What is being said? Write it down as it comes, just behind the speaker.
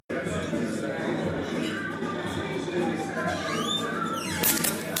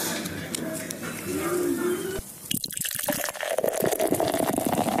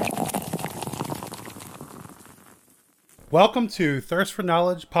Welcome to Thirst for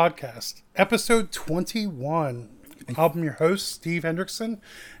Knowledge Podcast, episode 21. I'm your host, Steve Hendrickson,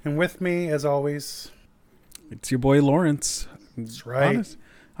 and with me, as always, it's your boy Lawrence. That's right.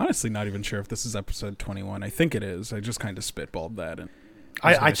 Honestly, not even sure if this is episode 21. I think it is. I just kind of spitballed that. And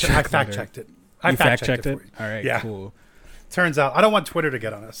I fact-checked it. You fact-checked it? For you. All right, yeah. Cool. Turns out, I don't want Twitter to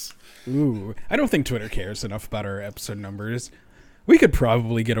get on us. Ooh, I don't think Twitter cares enough about our episode numbers. We could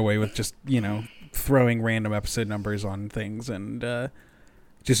probably get away with just, throwing random episode numbers on things and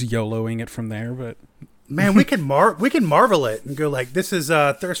just YOLOing it from there, but man, we can marvel it and go like, this is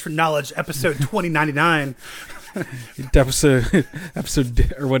Thirst for Knowledge episode 2099. episode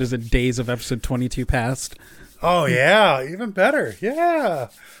or what is it, days of episode 22 past. Oh yeah, even better. Yeah.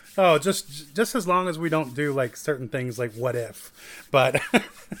 Oh, just as long as we don't do like certain things like what if, but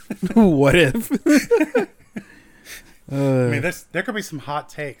what if I mean, there could be some hot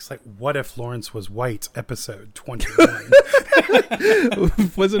takes, like what if Lawrence was white, episode 21.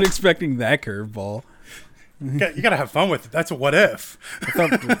 Wasn't expecting that curveball. You gotta have fun with it. That's a what if.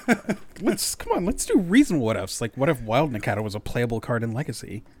 Let's do reasonable what ifs. Like, what if Wild Nikata was a playable card in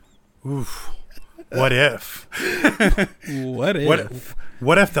Legacy? Oof. What if? What if?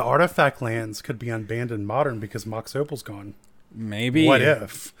 What if the artifact lands could be unbanned in Modern because Mox Opal's gone? Maybe. What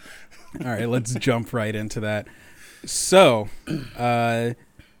if? All right, let's jump right into that. So, the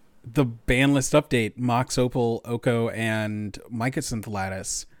ban list update: Mox Opal, Oko, and Mycosynth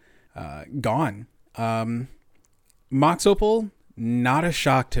Lattice gone. Mox Opal, not a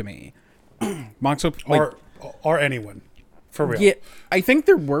shock to me. Mox Opal, or anyone, for real. Yeah, I think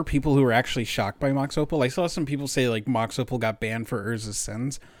there were people who were actually shocked by Mox Opal. I saw some people say like Mox Opal got banned for Urza's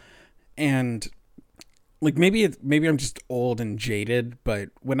Sins, and like maybe I'm just old and jaded, but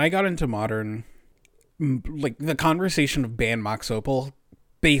when I got into Modern, like the conversation of ban Mox Opal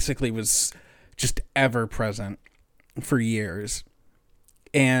basically was just ever present for years.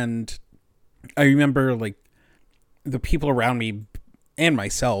 And I remember like the people around me and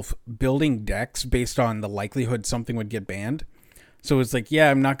myself building decks based on the likelihood something would get banned. So it's like,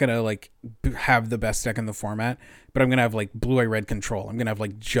 yeah, I'm not going to like have the best deck in the format, but I'm going to have like Blue-Eye Red Control. I'm going to have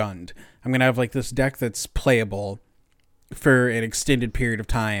like Jund. I'm going to have like this deck that's playable for an extended period of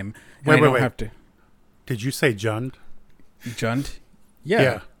time. Wait. Have to. Did you say Jund? Jund? Yeah.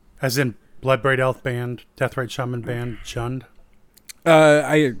 Yeah. As in Bloodbraid Elf band, Deathrite Shaman band, Jund?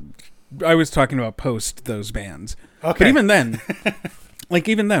 I was talking about post those bans. Okay. But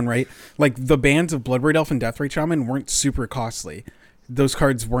even then, right? Like the bans of Bloodbraid Elf and Deathrite Shaman weren't super costly. Those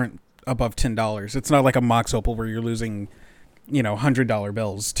cards weren't above $10. It's not like a Mox Opal where you're losing, $100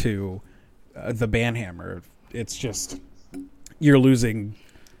 bills to the ban hammer. It's just you're losing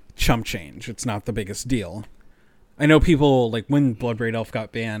chump change. It's not the biggest deal. I know people like when Bloodbraid Elf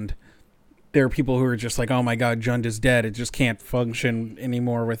got banned, there are people who are just like, oh my god, Jund is dead. It just can't function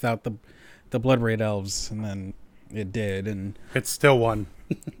anymore without the Bloodbraid Elves. And then it did, and it still won.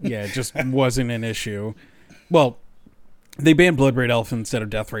 Yeah, it just wasn't an issue. Well, they banned Bloodbraid Elf instead of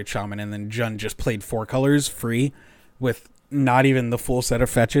Deathrite Shaman, and then Jund just played 4 colors free with not even the full set of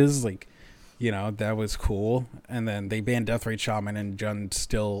fetches. Like, that was cool. And then they banned Deathrite Shaman, and Jund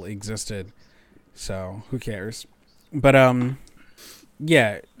still existed. So who cares? But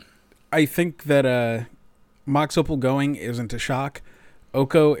yeah, I think that Mox Opal going isn't a shock.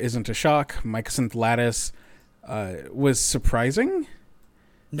 Oko isn't a shock. Mycosynth Lattice was surprising.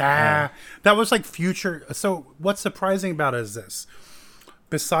 Nah, that was like future. So what's surprising about it is this.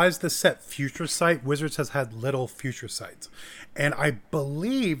 Besides the set Future Sight, Wizards has had little Future Sights. And I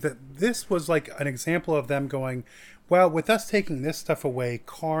believe that this was like an example of them going, well, with us taking this stuff away,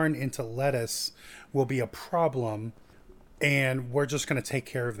 Karn into Lettuce will be a problem. And we're just going to take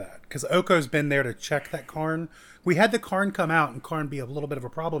care of that. Because Oko's been there to check that Karn. We had the Karn come out and Karn be a little bit of a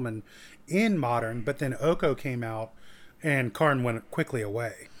problem in Modern. But then Oko came out and Karn went quickly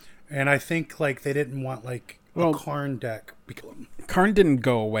away. And I think like they didn't want like a Karn deck. Karn didn't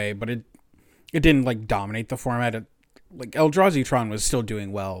go away, but it didn't like dominate the format. Like Eldrazi Tron was still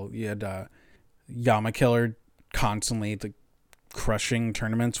doing well. You had Yama Killer constantly like crushing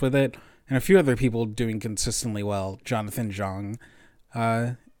tournaments with it. And a few other people doing consistently well. Jonathan Zhang,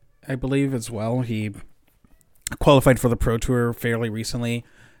 I believe, as well. He qualified for the Pro Tour fairly recently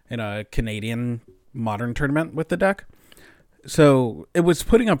in a Canadian Modern tournament with the deck. So it was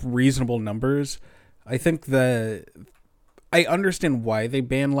putting up reasonable numbers. I think I understand why they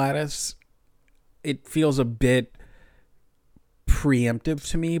banned Lattice. It feels a bit preemptive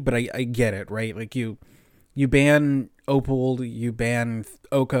to me, but I get it, right? Like you you ban Opal, you ban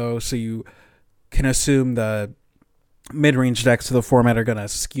Oko, so you can assume the mid-range decks of the format are going to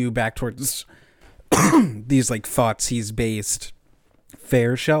skew back towards these like Thoughtseize based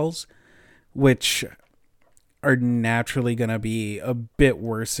fair shells, which are naturally going to be a bit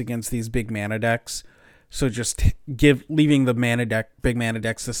worse against these big mana decks. So just leaving the big mana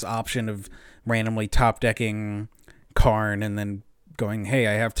decks this option of randomly top decking Karn and then going, hey,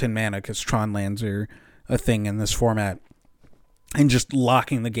 I have 10 mana because Tron lands are a thing in this format, and just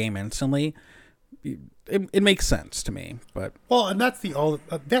locking the game instantly. It makes sense to me, but and that's the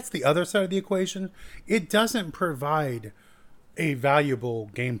other side of the equation. It doesn't provide a valuable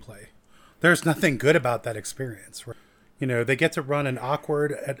gameplay. There's nothing good about that experience. Right? You know, they get to run an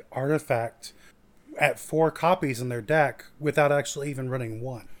awkward artifact at 4 copies in their deck without actually even running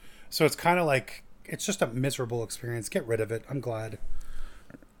one. So it's kind of like, it's just a miserable experience. Get rid of it. I'm glad.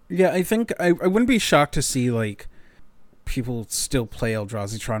 Yeah, I think I wouldn't be shocked to see like people still play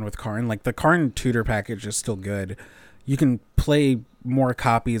Eldrazi Tron with Karn. Like the Karn tutor package is still good. You can play more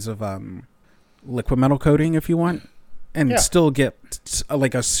copies of Liquid Metal Coating if you want, and still get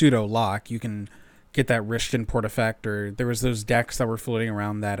like a pseudo lock. You can get that Rishton Port effect, or there was those decks that were floating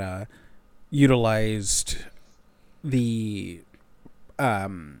around that utilized the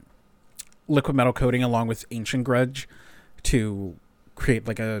Liquid Metal Coating along with Ancient Grudge to create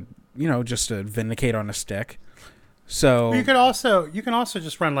like a, just a Vindicate on a stick. So you can also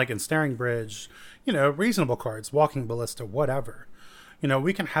just run like Ensnaring Bridge, reasonable cards, Walking Ballista, whatever.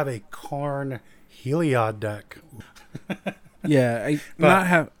 We can have a Karn Heliod deck. Yeah,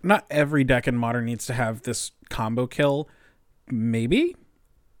 not every deck in Modern needs to have this combo kill. Maybe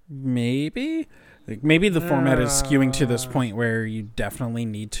the format is skewing to this point where you definitely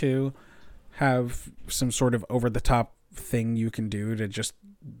need to have some sort of over the top thing you can do to just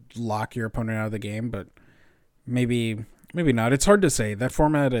lock your opponent out of the game, but maybe not. It's hard to say. That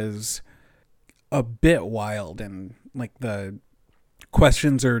format is a bit wild, and like the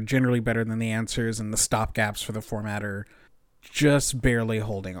questions are generally better than the answers, and the stopgaps for the format are just barely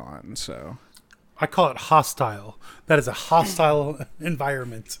holding on. So I call it hostile. That is a hostile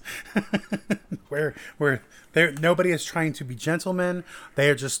environment where nobody is trying to be gentlemen. They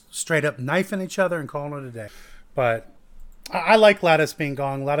are just straight up knifing each other and calling it a day. But I like Lattice being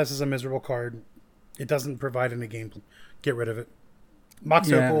gone. Lattice is a miserable card. It doesn't provide any gameplay. Get rid of it.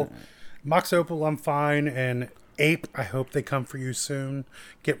 Mox Opal, I'm fine. And Ape, I hope they come for you soon.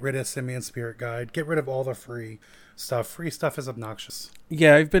 Get rid of Simian Spirit Guide. Get rid of all the free stuff. Free stuff is obnoxious.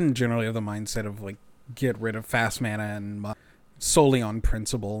 Yeah, I've been generally of the mindset of like get rid of fast mana and solely on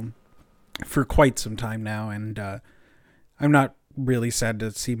principle for quite some time now, and I'm not really sad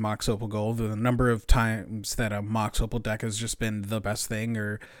to see Mox Opal go. The number of times that a Mox Opal deck has just been the best thing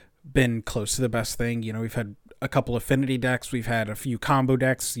or been close to the best thing. We've had a couple affinity decks, we've had a few combo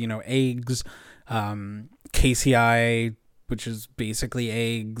decks, eggs, KCI, which is basically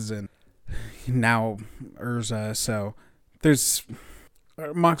eggs, and now Urza. So there's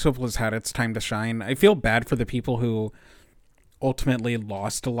Mox Opal has had its time to shine. I feel bad for the people who ultimately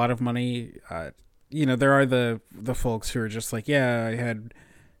lost a lot of money. There are the folks who are just like, yeah,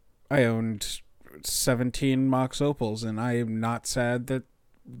 I owned 17 Mox Opals and I am not sad that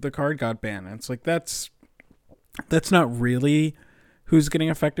the card got banned. And it's like, that's not really who's getting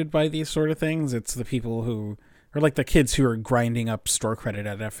affected by these sort of things. It's the people who are like the kids who are grinding up store credit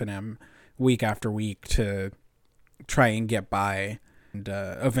at F&M week after week to try and get by. And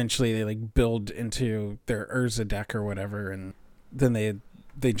eventually they like build into their Urza deck or whatever, and then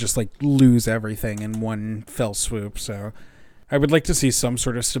they just like lose everything in one fell swoop. So I would like to see some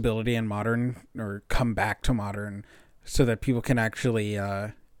sort of stability in Modern, or come back to Modern, so that people can actually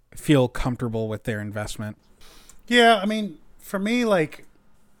feel comfortable with their investment. Yeah, I mean, for me, like,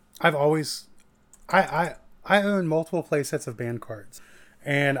 I've always I own multiple play sets of banned cards,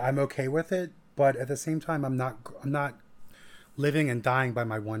 and I'm okay with it. But at the same time, I'm not living and dying by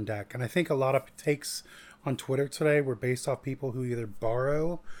my one deck. And I think a lot of takes on Twitter today were based off people who either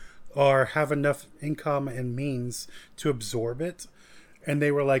borrow or have enough income and means to absorb it. And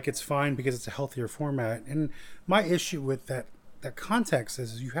they were like, it's fine because it's a healthier format. And my issue with that context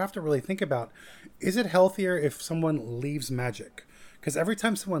is you have to really think about, is it healthier if someone leaves Magic? Because every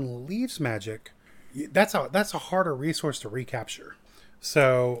time someone leaves Magic, that's a harder resource to recapture.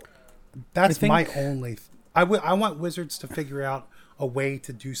 So that's my only... I want Wizards to figure out a way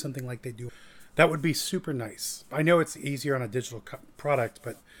to do something like they do. That would be super nice. I know it's easier on a digital product,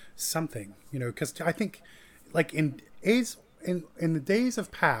 but something, because I think, like in the days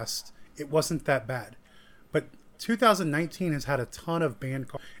of past, it wasn't that bad. But 2019 has had a ton of banned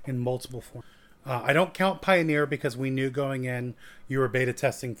cards in multiple forms. I don't count Pioneer because we knew going in you were beta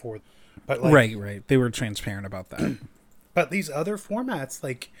testing for them. But like, Right. They were transparent about that. but these other formats,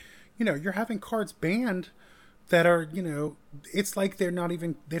 like, you're having cards banned that are, it's like they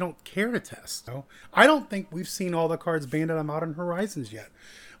don't care to test. I don't think we've seen all the cards banned on Modern Horizons yet.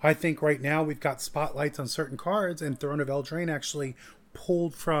 I think right now we've got spotlights on certain cards, and Throne of Eldraine actually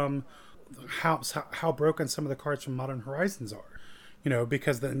pulled from how broken some of the cards from Modern Horizons are,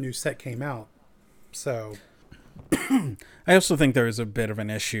 because the new set came out. So I also think there was a bit of an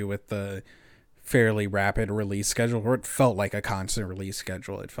issue with the fairly rapid release schedule, or it felt like a constant release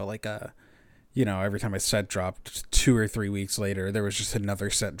schedule. It felt like every time a set dropped 2 or 3 weeks later, there was just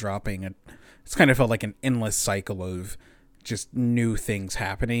another set dropping. It's kind of felt like an endless cycle of just new things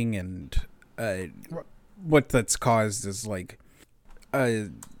happening, and what that's caused is like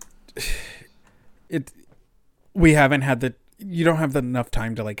we haven't had you don't have enough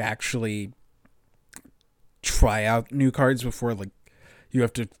time to like actually try out new cards before like you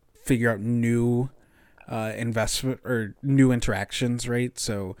have to figure out new investment or new interactions, right?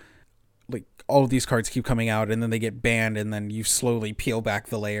 So like all of these cards keep coming out and then they get banned, and then you slowly peel back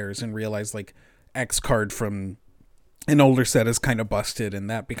the layers and realize like X card from an older set is kind of busted, and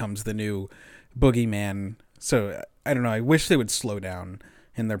that becomes the new boogeyman. So I don't know, I wish they would slow down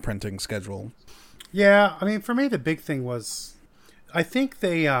in their printing schedule. yeah, I mean, for me the big thing was I think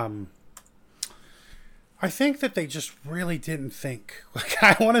that they just really didn't think. Like,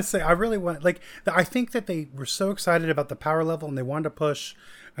 I think that they were so excited about the power level and they wanted to push,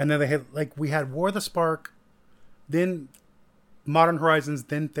 and then we had War of the Spark, then Modern Horizons,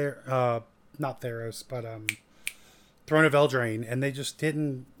 then not Theros, but Throne of Eldraine, and they just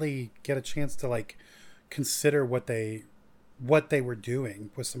didn't really get a chance to like consider what they were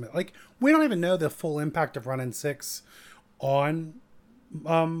doing with some, like, we don't even know the full impact of Run in 6 on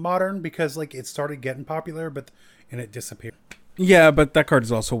Modern, because like it started getting popular and it disappeared. Yeah, but that card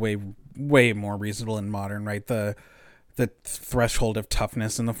is also way more reasonable in Modern, right? The threshold of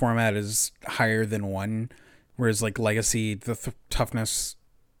toughness in the format is higher than 1, whereas like Legacy, the toughness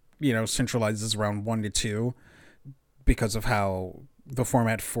centralizes around 1 to 2 because of how the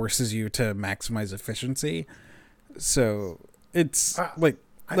format forces you to maximize efficiency. So it's like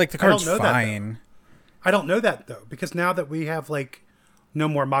the card's fine. I don't know that though, because now that we have like no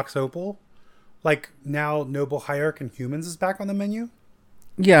more Mox Opal, like now Noble Hierarch and Humans is back on the menu.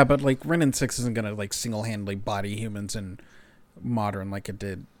 Yeah, but like Wrenn and 6 isn't gonna like single-handedly body Humans in Modern like it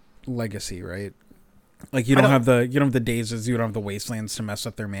did Legacy, right? Like you don't have the dazes, you don't have the wastelands to mess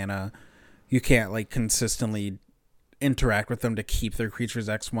up their mana. You can't like consistently interact with them to keep their creatures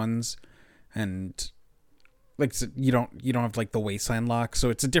X1s, and like you don't have like the wasteland lock, so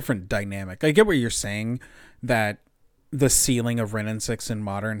it's a different dynamic. I get what you're saying, that the ceiling of Wrenn and 6 in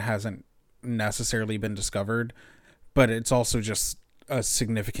Modern hasn't necessarily been discovered, but it's also just a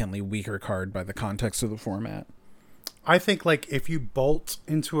significantly weaker card by the context of the format. I think like if you bolt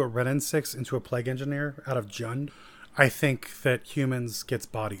into a Wrenn and 6 into a Plague Engineer out of Jund, I think that Humans gets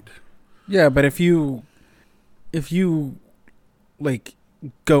bodied. Yeah, but if you like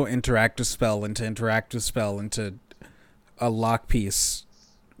go interactive spell into a lock piece,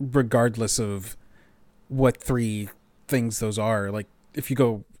 regardless of what 3 things those are, like if you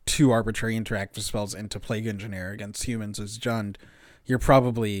go 2 arbitrary interactive spells into Plague Engineer against Humans as Jund, you're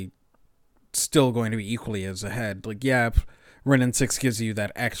probably still going to be equally as ahead. Like, yeah, Wrenn and 6 gives you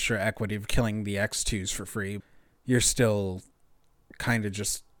that extra equity of killing the X2s for free. You're still kind of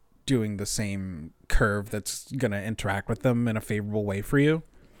just doing the same curve that's going to interact with them in a favorable way for you.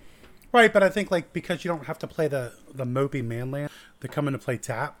 Right, but I think like because you don't have to play the mopey manland, they come into play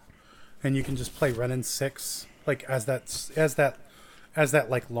tap, and you can just play Wrenn and 6 like as that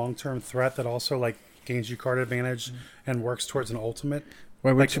like long-term threat that also like gains you card advantage and works towards an ultimate.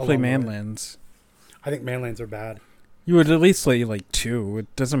 Why would you play manlands? I think manlands are bad. You would at least play like 2.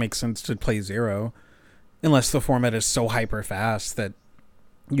 It doesn't make sense to play 0 unless the format is so hyper fast that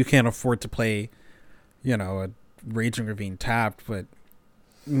you can't afford to play, a Raging Ravine tapped, but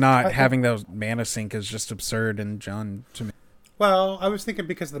not having those mana sink is just absurd and Jund to me. Well, I was thinking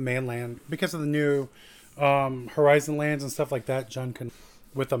because of the new Horizon lands and stuff like that, Jund can,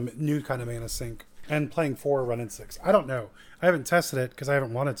 with a new kind of mana sink, and playing 4 Wrenn and 6. I don't know. I haven't tested it because I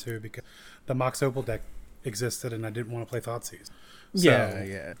haven't wanted to, because the Mox Opal deck existed and I didn't want to play Thoughtseize. So,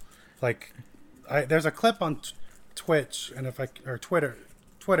 yeah. Like, there's a clip on Twitch or Twitter,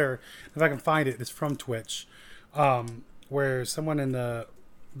 if I can find it. It's from Twitch, where someone in the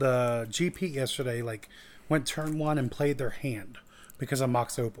GP yesterday like went turn 1 and played their hand because of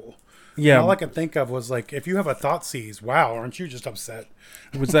Mox Opal. Yeah. And all I could think of was like, if you have a Thoughtseize, wow, aren't you just upset?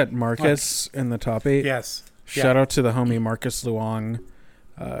 Was that Marcus in the top 8? Yes. Shout out to the homie Marcus Luong.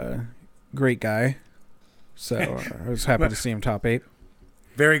 Great guy. So I was happy to see him top 8.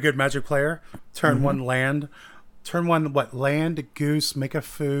 Very good Magic player. Turn 1 land. Turn 1 what? Land, Goose, make a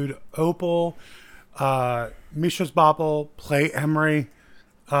food, Opal, Mishra's Bobble, play Emery,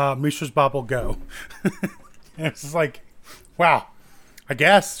 Mishra's Bobble, go. It's just like, wow. I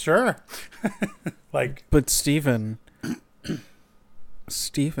guess, sure. Like, but Steven,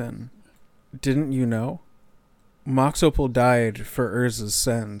 didn't you know? Mox Opal died for Urza's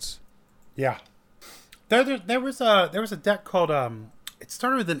Sins. Yeah. There was a deck called it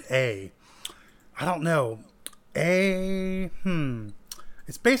started with an A. I don't know. It's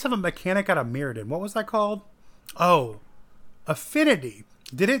based off a mechanic out of Mirrodin. What was that called? Oh, Affinity.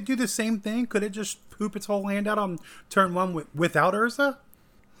 Did it do the same thing? Could it just poop its whole hand out on turn 1 without Urza?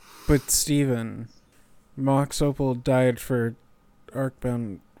 But Steven, Mox Opal died for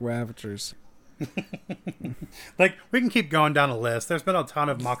Arcbound Ravagers. Like, we can keep going down a list. There's been a ton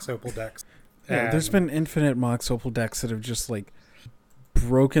of Mox Opal decks. Yeah, there's been infinite Mox Opal decks that have just like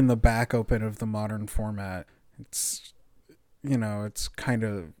broken the back open of the modern format. It's, it's kind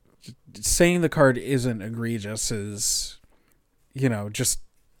of saying the card isn't egregious is, just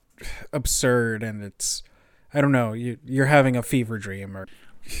absurd, and it's, I don't know, you're having a fever dream. Or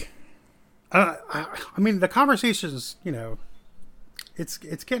I mean, the conversation is,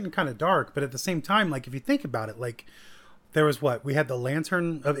 it's getting kind of dark, but at the same time, like, if you think about it, like, there was we had the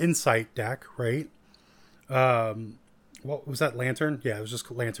Lantern of Insight deck, right? What was that, Lantern? Yeah, it was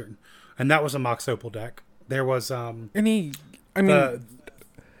just Lantern, and that was a Mox Opal deck. There was the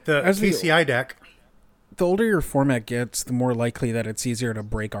KCI deck. The older your format gets, the more likely that it's easier to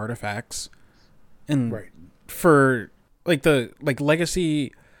break artifacts. And right. For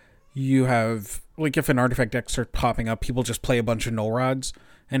Legacy, you have, like, if an artifact deck starts popping up, people just play a bunch of null rods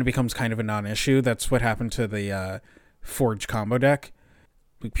and it becomes kind of a non-issue. That's what happened to the Forge combo deck.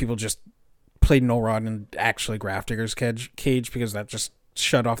 Like, people just played null rod and actually Grafdigger's Cage because that just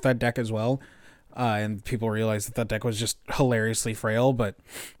shut off that deck as well. And people realized that deck was just hilariously frail. But,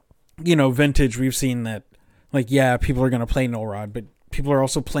 Vintage, we've seen that, like, yeah, people are going to play null rod, but people are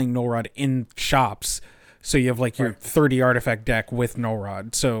also playing null rod in shops. So you have, like, your 30 artifact deck with null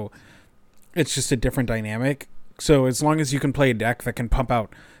rod. So it's just a different dynamic. So as long as you can play a deck that can pump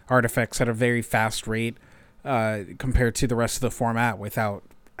out artifacts at a very fast rate compared to the rest of the format without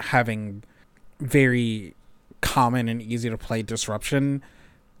having very common and easy to play disruption,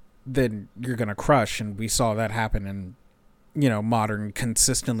 then you're going to crush. And we saw that happen in, Modern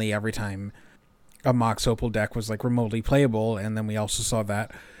consistently every time a Mox Opal deck was, like, remotely playable. And then we also saw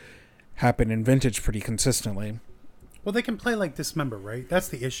that happen in Vintage pretty consistently. Well, they can play, like, Dismember, right? That's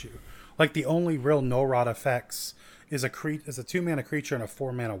the issue. Like, the only real null rod effects is a 2-mana creature and a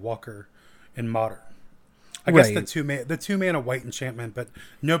 4-mana walker in Modern. I guess the 2-mana white enchantment, but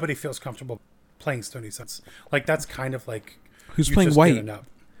nobody feels comfortable playing Stony Suns. Like, that's kind of like who's playing white?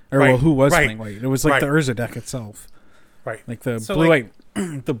 Well, who was playing white? It was like the Urza deck itself. Right. Like the blue-white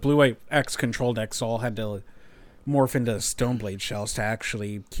the blue-white X control decks all had to morph into Stoneblade shells to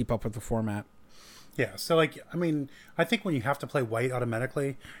actually keep up with the format. Yeah, so, like, I mean, I think when you have to play white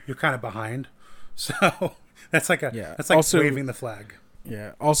automatically, you're kind of behind. So that's like also waving the flag.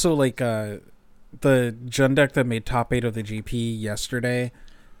 Yeah. Also, like, the Jund deck that made top 8 of the GP yesterday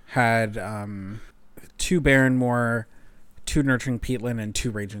had 2 Barrenmore, 2 Nurturing Peatland, and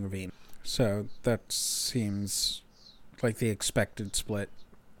 2 Raging Ravine. So that seems like the expected split.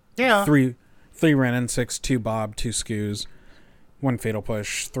 Yeah. 3 Wrenn and 6, 2 Bob, 2 Scoos, 1 Fatal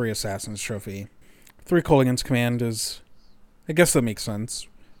Push, 3 Assassin's Trophy. 3 Kolaghan's Command is, I guess that makes sense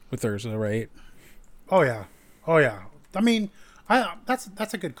with Urza, right? Oh yeah. I mean,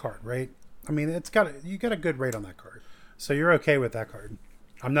 that's a good card, right? I mean, you got a good rate on that card, so you're okay with that card.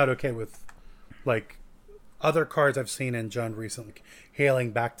 I'm not okay with, like, other cards I've seen in Jund recently,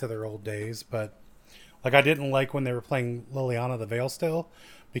 hailing back to their old days. But, like, I didn't like when they were playing Liliana the Veil still,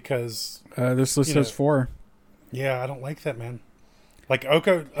 because this list has 4. Yeah, I don't like that, man. Like,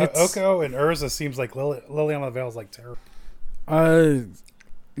 Oko and Urza seems like Liliana the Veil is, like, terrible.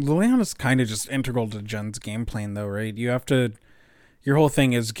 Liliana's kind of just integral to Jund's game plan, though, right? You have to. Your whole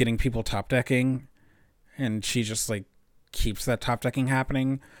thing is getting people top decking, and she just, like, keeps that top decking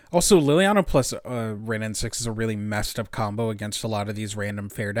happening. Also, Liliana plus Wrenn and 6 is a really messed up combo against a lot of these random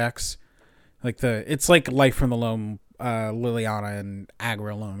fair decks. Like, it's like Life from the Loam, Liliana and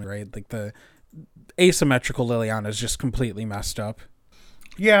Aggro Loam, right? Like, the asymmetrical Liliana is just completely messed up.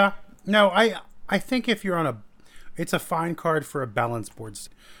 Yeah. No, I think if you're on it's a fine card for a balanced board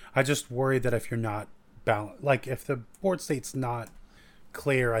state. I just worry that if you're not balanced, like if the board state's not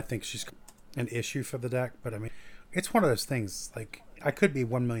clear, I think she's an issue for the deck. But I mean, it's one of those things. Like I could be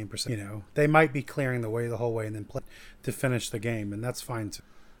 1,000,000%. You know, they might be clearing the way the whole way and then play to finish the game, and that's fine too.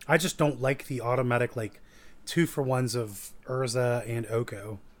 I just don't like the automatic like 2-for-1s of Urza and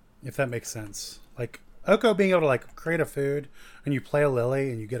Oko, if that makes sense. Like Oko being able to like create a food and you play a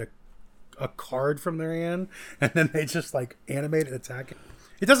Lily and you get a card from their hand and then they just like animate and attack it.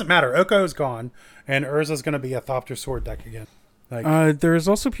 It doesn't matter. Oko's gone and Urza's going to be a Thopter Sword deck again. Like, there's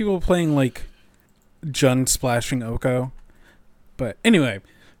also people playing like Jund splashing Oko. But anyway,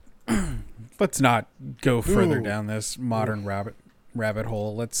 let's not go further down this modern rabbit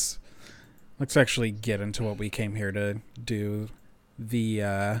hole. Let's actually get into what we came here to do.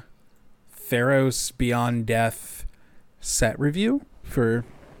 The Theros Beyond Death set review for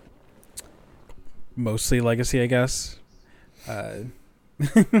mostly Legacy, I guess.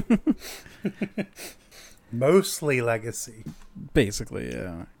 Mostly Legacy. Basically,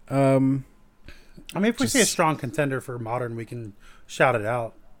 yeah. I mean, if we see a strong contender for Modern, we can shout it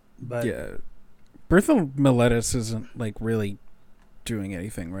out. But yeah, Birth of Meletis isn't like really doing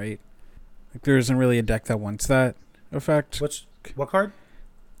anything, right? Like there isn't really a deck that wants that effect. What card?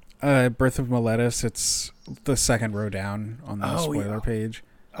 Birth of Meletis. It's the second row down on the spoiler page.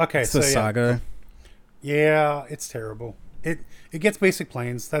 Okay, it's the saga. Yeah, it's terrible. It gets basic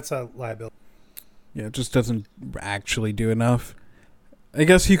planes. That's a liability. Yeah, it just doesn't actually do enough. I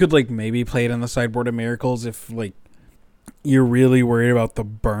guess you could like maybe play it in the sideboard of Miracles if like you're really worried about the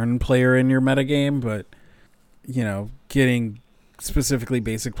burn player in your metagame, but you know, getting specifically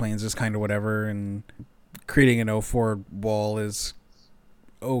basic planes is kind of whatever, and creating an 0/4 wall is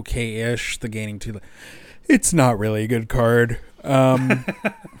okay-ish. The gaining 2, it's not really a good card.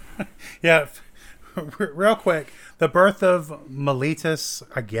 Yeah, real quick, the Birth of Meletis,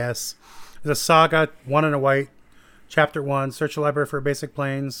 I guess, is a saga, 1 and a white. Chapter 1, search a library for basic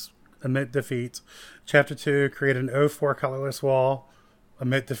planes, emit defeat. Chapter 2, create an 0/4 colorless wall,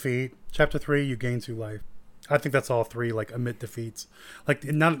 emit defeat. Chapter 3, you gain 2 life. I think that's all 3, like, emit defeats. Like,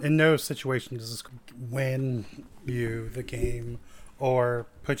 in no situation does this win you the game or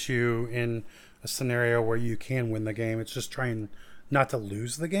put you in a scenario where you can win the game. It's just trying not to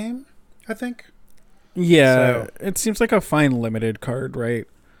lose the game, I think. Yeah, it seems like a fine limited card, right?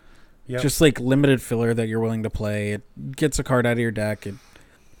 Yep. Just like limited filler that you're willing to play. It gets a card out of your deck. It,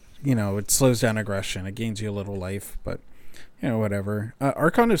 you know, it slows down aggression. It gains you a little life, but you know, whatever.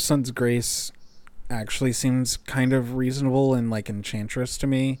 Archon of Sun's Grace actually seems kind of reasonable and like Enchantress to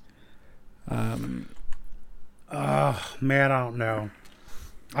me. Man, I don't know.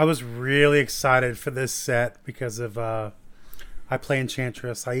 I was really excited for this set because of I play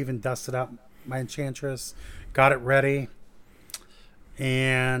Enchantress. I even dusted up my Enchantress, got it ready,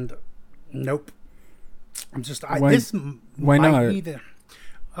 and nope. I'm just why not?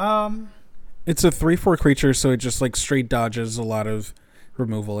 It's a 3/4 creature, so it just like straight dodges a lot of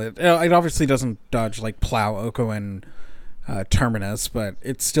removal. It obviously doesn't dodge like Plow, Oko, and Terminus, but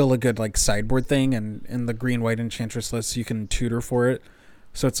it's still a good like sideboard thing. And in the green-white Enchantress list, you can tutor for it,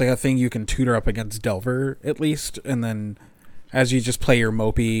 so it's like a thing you can tutor up against Delver at least, and then as you just play your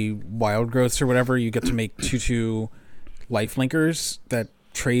mopey Wild Growths or whatever, you get to make 2/2 life linkers that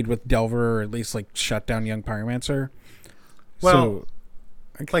trade with Delver, or at least like shut down Young Pyromancer. Well, so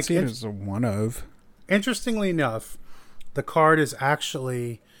I can like see it as a one of. Interestingly enough, the card is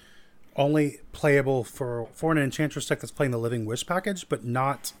actually only playable for an Enchantress deck that's playing the Living Wish package, but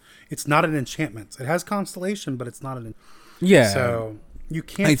it's not an enchantment. It has Constellation, but it's not an. Yeah. So you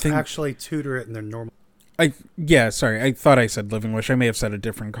can't actually tutor it in their normal. Sorry. I thought I said Living Wish. I may have said a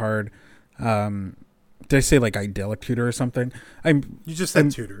different card. Did I say like Idyllic Tutor or something? You just said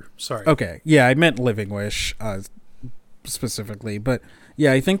Tutor. Sorry. Okay. Yeah, I meant Living Wish specifically. But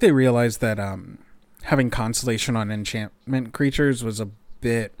yeah, I think they realized that having Constellation on enchantment creatures was a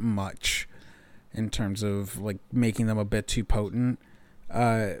bit much in terms of like making them a bit too potent.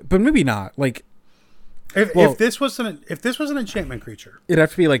 But maybe not. Like if this was an enchantment creature, it'd have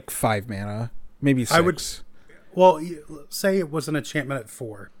to be like 5 mana, maybe 6. Say it was an enchantment at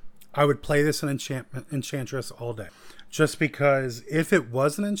 4. I would play this in Enchantress all day. Just because if it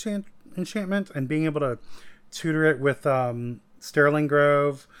was an enchantment and being able to tutor it with Sterling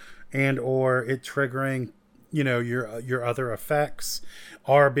Grove and or it triggering, you know, your other effects,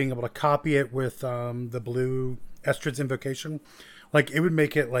 or being able to copy it with the blue Estrid's Invocation, like it would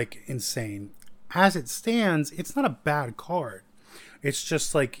make it like insane. As it stands, it's not a bad card. It's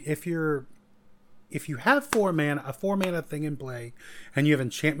just like if you have a 4 mana thing in play, and you have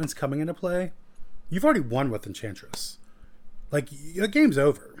enchantments coming into play, you've already won with Enchantress. Like, the game's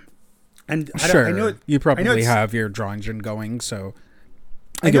over. And Sure, I know you I know probably it's, have your draw engine going, so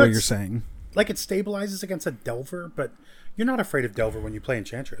I get what you're saying. like, it stabilizes against a Delver, but you're not afraid of Delver when you play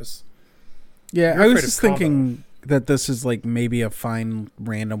Enchantress. Yeah, You're I was afraid of just combo. thinking that this is like maybe a fine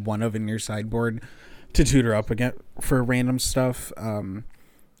random one of in your sideboard to tutor up again for random stuff.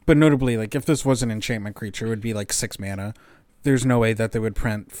 But notably, like if this was an enchantment creature, it would be like 6 mana. There's no way that they would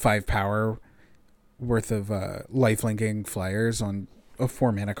print 5 power worth of lifelinking flyers on a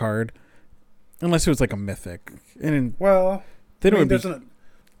 4 mana card, unless it was like a mythic. And Well, then I mean, it would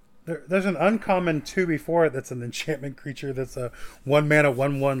be there's an uncommon 2 before it that's an enchantment creature that's a 1 mana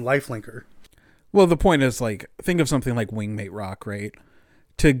 1/1 lifelinker. well. The point is like think of something like Wingmate Rock, right?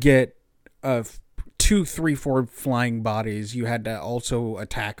 To get 2, 3, 4 flying bodies, you had to also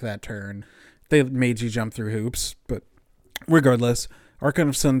attack that turn. They made you jump through hoops, but regardless, Archon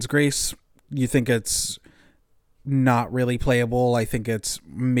of Sun's Grace, you think it's not really playable. I think it's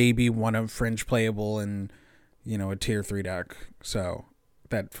maybe one of fringe playable in, a tier 3 deck. So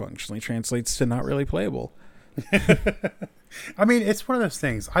that functionally translates to not really playable. I mean, it's one of those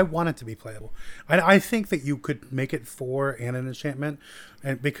things. I want it to be playable. I think that you could make it 4 and an enchantment,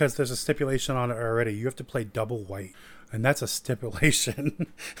 and because there's a stipulation on it already, you have to play double white, and that's a stipulation.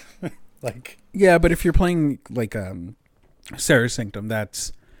 Like, Yeah, but if you're playing like Sarah Sanctum,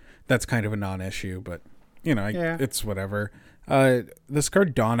 that's kind of a non-issue, but Yeah. it's whatever. This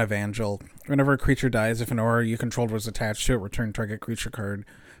card, Dawn Evangel. Whenever a creature dies, if an aura you controlled was attached to it, return target creature card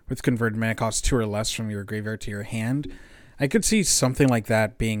with converted mana cost 2 or less from your graveyard to your hand. I could see something like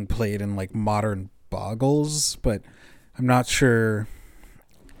that being played in like modern Boggles, but I'm not sure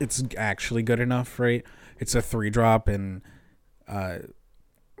it's actually good enough, right? It's a 3-drop, and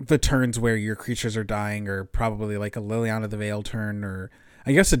the turns where your creatures are dying are probably like a Liliana the Veil turn, or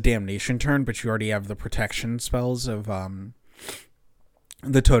I guess a Damnation turn, but you already have the protection spells of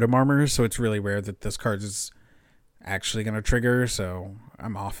the Totem Armor, so it's really rare that this card is actually going to trigger, so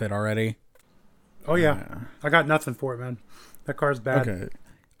I'm off it already. oh yeah, I got nothing for it, man. That card's bad. Okay.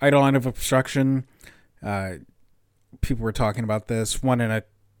 Eidolon of Obstruction. People were talking about this. 1 and a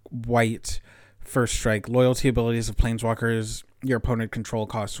white first strike. Loyalty abilities of Planeswalkers. Your opponent control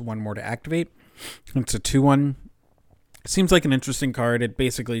costs 1 more to activate. It's a 2/1. Seems like an interesting card. It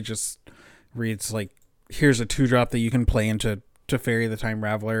basically just reads like, here's a 2-drop that you can play into Fairy the Time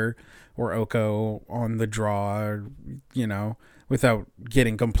Raveler or Oko on the draw, without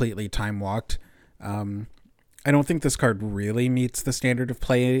getting completely time walked. I don't think this card really meets the standard of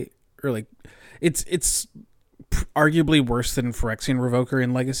play, or like it's arguably worse than Phyrexian Revoker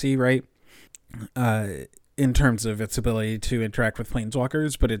in Legacy, right? In terms of its ability to interact with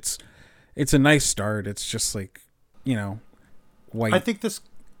Planeswalkers, but it's a nice start. It's just like, white. I think this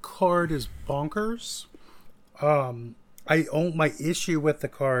card is bonkers. My issue with the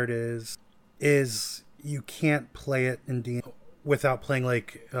card is you can't play it in D without playing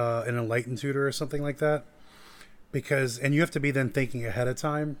like an Enlightened Tutor or something like that, and you have to be then thinking ahead of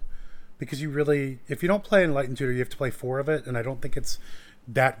time, because if you don't play Enlightened Tutor, you have to play 4 of it, and I don't think it's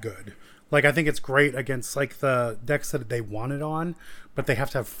that good. Like, I think it's great against like the decks that they want it on, but they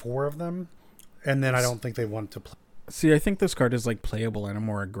have to have 4 of them, and then I don't think they want to play. See, I think this card is like playable in a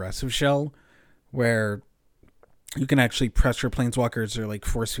more aggressive shell, where you can actually pressure Planeswalkers or like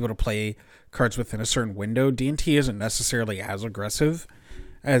force people to play cards within a certain window. D&T isn't necessarily as aggressive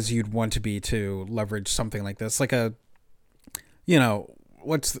as you'd want to be to leverage something like this. Like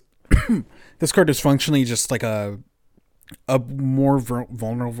this card is functionally just like a more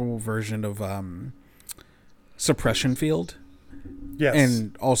vulnerable version of Suppression Field. Yes.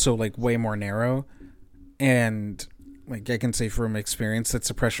 And also like way more narrow. And like I can say from experience that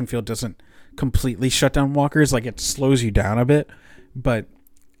Suppression Field doesn't completely shut down walkers. Like, it slows you down a bit, but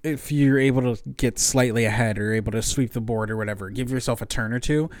if you're able to get slightly ahead or able to sweep the board or whatever, give yourself a turn or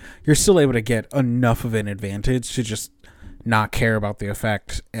two, you're still able to get enough of an advantage to just not care about the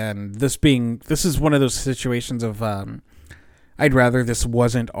effect. And this is one of those situations of I'd rather this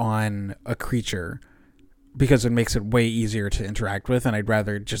wasn't on a creature, because it makes it way easier to interact with, and I'd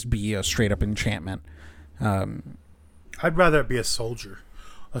rather it just be a straight up enchantment. I'd rather it be a soldier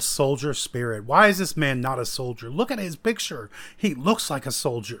spirit. Why is this man not a soldier? Look at his picture. He looks like a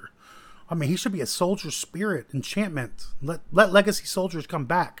soldier. I mean, he should be a soldier spirit enchantment. Let legacy soldiers come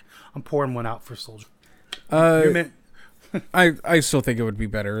back. I'm pouring one out for soldier. I still think it would be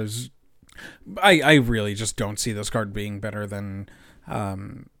better. I really just don't see this card being better than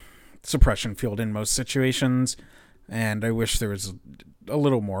Suppression Field in most situations, and I wish there was a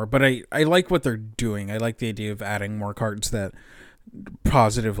little more. But I like what they're doing. I like the idea of adding more cards that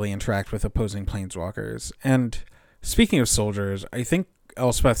positively interact with opposing planeswalkers. And speaking of soldiers, I think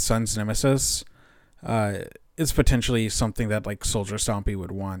Elspeth Sun's Nemesis is potentially something that like Soldier Stompy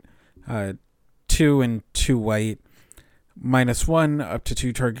would want. 2 and 2 white, -1 up to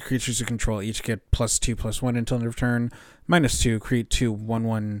 2 target creatures you control each get +2/+1 until end of turn. -2 create 2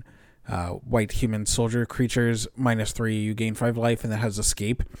 1/1 white human soldier creatures. -3 you gain 5 life, and that has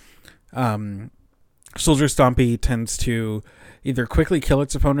escape. Soldier Stompy tends to either quickly kill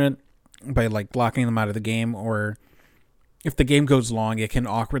its opponent by like locking them out of the game, or if the game goes long, it can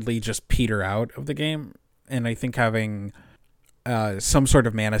awkwardly just peter out of the game. And I think having some sort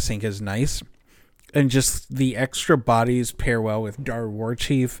of mana sink is nice. And just the extra bodies pair well with Dar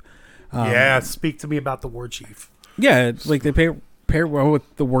Warchief. Yeah, speak to me about the Warchief. Yeah, like they pair well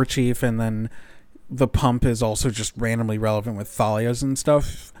with the Warchief, and then the pump is also just randomly relevant with Thalias and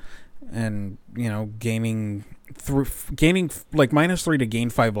stuff. And, you know, gaining like -3 to gain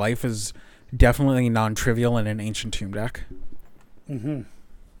 5 life is definitely non-trivial in an Ancient Tomb deck. Mm-hmm.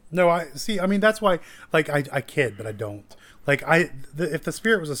 No, I see. I mean, that's why, like, I kid, but I don't. Like, if the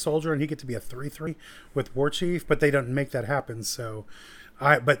Spirit was a soldier and he get to be a 3/3 with Warchief, but they don't make that happen. So,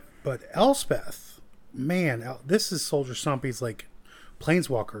 but Elspeth, man, this is Soldier Stompy's like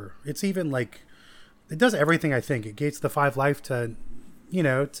Planeswalker. It's even like it does everything. I think it gates the 5 life to, you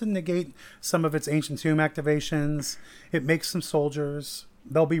know, to negate some of its Ancient Tomb activations. It makes some soldiers;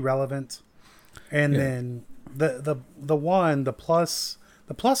 they'll be relevant, and then the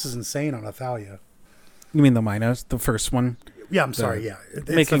plus is insane on Athalia. You mean the minus, the first one? Yeah, I'm sorry. Yeah,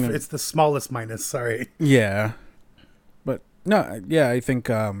 it's the smallest minus. Sorry. Yeah, but no, yeah, I think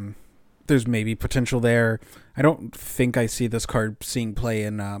there's maybe potential there. I don't think I see this card seeing play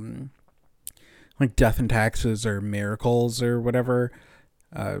in like Death and Taxes or Miracles or whatever.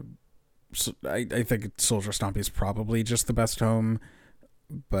 So I think Soldier Stompy is probably just the best home,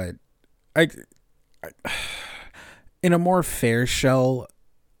 but I in a more fair shell,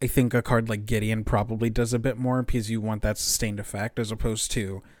 I think a card like Gideon probably does a bit more because you want that sustained effect as opposed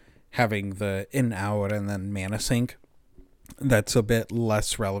to having the in-out and then mana sink. That's a bit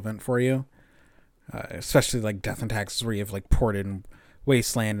less relevant for you, especially like Death and Taxes where you have like Ported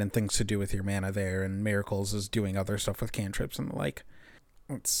Wasteland and things to do with your mana there, and Miracles is doing other stuff with cantrips and the like.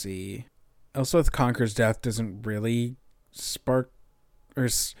 Let's see. Also, with Conqueror's Death doesn't really spark or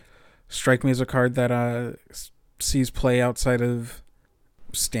strike me as a card that sees play outside of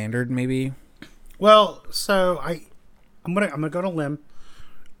Standard, maybe. Well, so I'm gonna go to limb.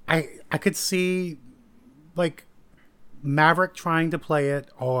 I could see like Maverick trying to play it,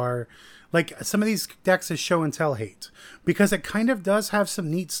 or like some of these decks is show and tell hate, because it kind of does have some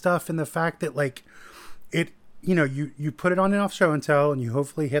neat stuff in the fact that like it, you know, you put it on and off show and tell and you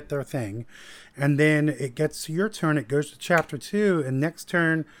hopefully hit their thing, and then it gets to your turn, it goes to chapter 2, and next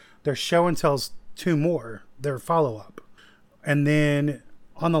turn their show and tells 2 more, their follow up, and then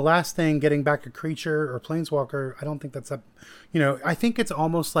on the last thing, getting back a creature or planeswalker. I don't think that's a, you know, I think it's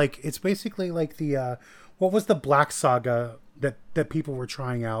almost like, it's basically like the, what was the Black Saga that people were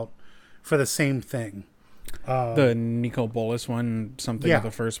trying out for the same thing? The Nicol Bolas one, something of the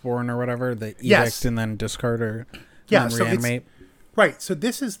Firstborn or whatever, the Edict, yes, and then discard or so reanimate. Right, so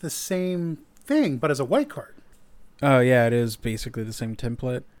this is the same thing, but as a white card. Oh, yeah, it is basically the same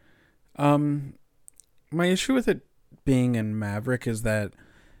template. My issue with it being in Maverick is that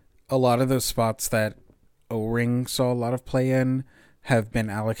a lot of those spots that O-Ring saw a lot of play in have been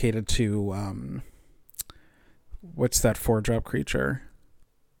allocated to what's that 4-drop creature?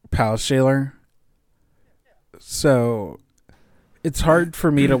 Palace Jailer. So it's hard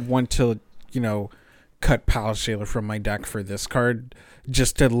for me to want to, you know, cut Palace Jailer from my deck for this card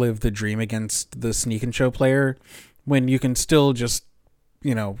just to live the dream against the Sneak and Show player, when you can still just,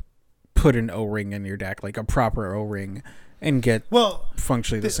 you know, put an O-Ring in your deck, like a proper O-Ring, and get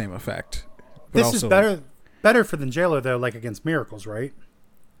functionally the same effect. But this is better for than Jailer, though, like against Miracles, right?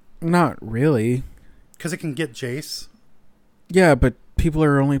 Not really. Because it can get Jace. Yeah, but people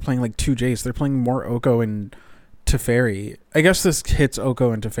are only playing like 2 Jace. They're playing more Oko and Teferi. I guess this hits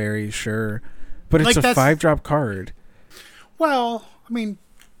Oko and Teferi, sure. But it's like a 5-drop card. Well, I mean,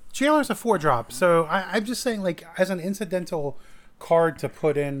 Jailer's a 4-drop. So I'm just saying, like, as an incidental card to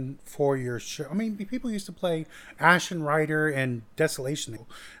put in for your show. I mean, people used to play Ashen Rider and Desolation,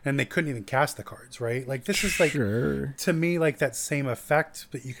 and they couldn't even cast the cards, right? Like, this is like, to me, like that same effect,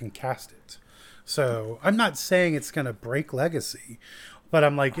 but you can cast it. So I'm not saying it's going to break Legacy, but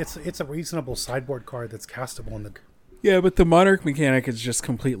I'm like, it's a reasonable sideboard card that's castable in the. Yeah, but the Monarch mechanic is just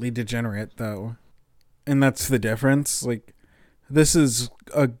completely degenerate, though, and that's the difference. Like, this is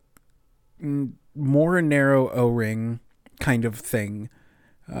a more narrow O-Ring kind of thing.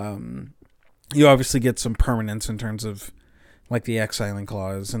 You obviously get some permanence in terms of like the exiling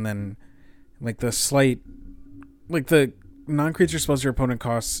clause, and then like the slight, like the non-creature spells your opponent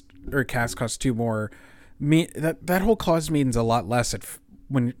costs or cast costs 2 more. That whole clause means a lot less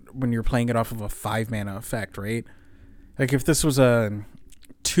when you're playing it off of a 5 mana effect, right? Like if this was a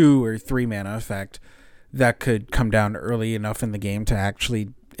 2 or 3 mana effect, that could come down early enough in the game to actually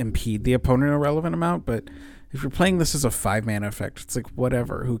impede the opponent a relevant amount. But if you're playing this as a 5 mana effect, it's like,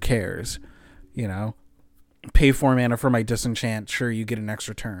 whatever, who cares? You know, pay 4 mana for my disenchant. Sure, you get an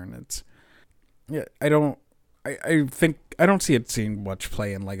extra turn. I don't see it seeing much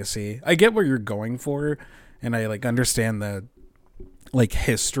play in Legacy. I get what you're going for, and I like understand the like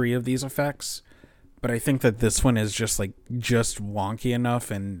history of these effects, but I think that this one is just wonky enough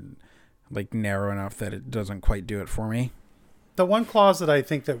and like narrow enough that it doesn't quite do it for me. The one clause that I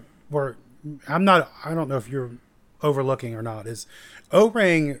think that I don't know if you're overlooking or not, is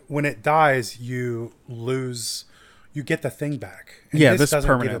O-Ring, when it dies, you get the thing back. And this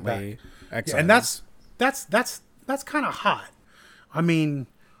permanently exiles. And that's kind of hot. I mean,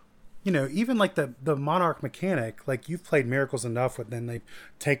 you know, even like the Monarch mechanic, like you've played Miracles enough with, then they've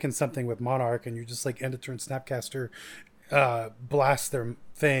taken something with Monarch and you just like end of turn Snapcaster, blast their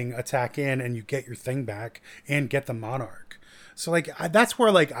thing, attack in, and you get your thing back and get the Monarch. So like that's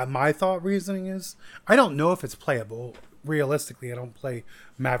where like my thought reasoning is. I don't know if it's playable. Realistically, I don't play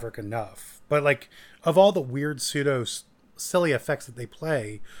Maverick enough. But like of all the weird pseudo silly effects that they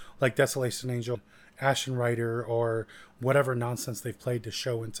play, like Desolation Angel, Ashen Rider, or whatever nonsense they've played to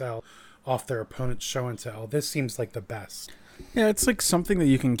show and tell off their opponent's show and tell, this seems like the best. Yeah, it's like something that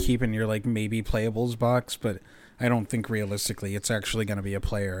you can keep in your like maybe playables box, but I don't think realistically it's actually going to be a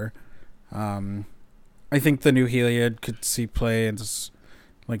player. I think the new Heliod could see play. It's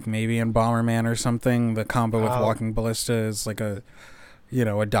like maybe in Bomberman or something. The combo with Walking Ballista is like a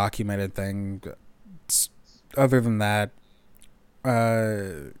documented thing. Other than that,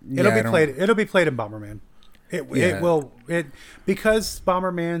 it'll be played in Bomberman. It will because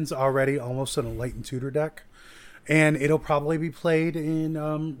Bomberman's already almost in a Light Tutor deck, and it'll probably be played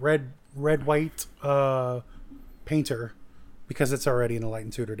in red white Painter because it's already in a Light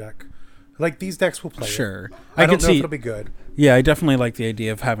Tutor deck. Like these decks will play. Sure, I don't know if it'll be good. Yeah, I definitely like the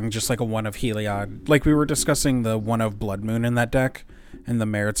idea of having just like a 1 of Heliod. Like we were discussing the 1 of Blood Moon in that deck and the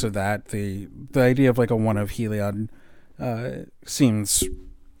merits of that. The idea of like a 1 of Heliod seems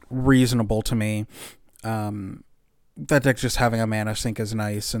reasonable to me. That deck just having a mana sink is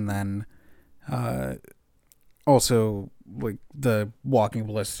nice, and then also like the Walking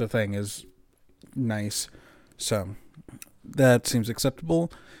Ballista thing is nice, so that seems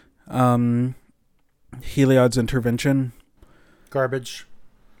acceptable. Heliod's Intervention, garbage.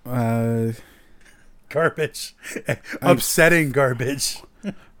 Garbage. Upsetting garbage.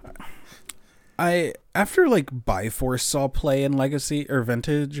 After like Bifrost saw play in Legacy or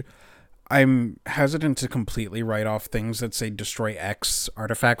Vintage, I'm hesitant to completely write off things that say destroy X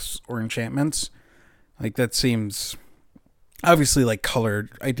artifacts or enchantments. Like that seems obviously like colored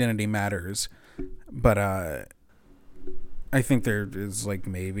identity matters, but I think there is like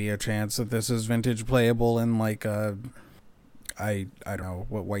maybe a chance that this is Vintage playable in like I don't know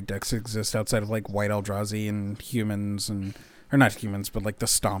what white decks exist outside of like White Eldrazi and humans, and or not humans, but like the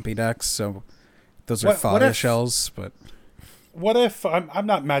Stompy decks. So those are Thalia shells. But what if I'm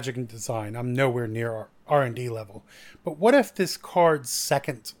not Magic and Design? I'm nowhere near R&D level. But what if this card's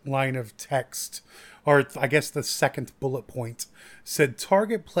second line of text, or I guess the second bullet point, said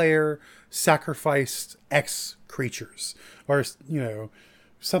target player sacrificed X creatures, or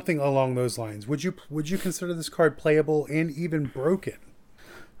something along those lines? Would you consider this card playable and even broken?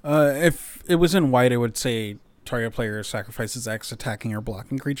 If it was in white, I would say target player sacrifices X attacking or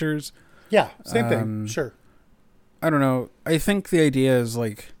blocking creatures. Yeah, same thing. Sure. I don't know. I think the idea is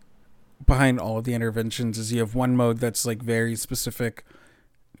like behind all of the interventions is you have one mode that's like very specific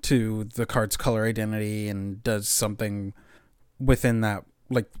to the card's color identity and does something within that,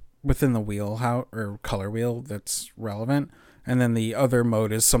 like within the wheel or color wheel that's relevant. And then the other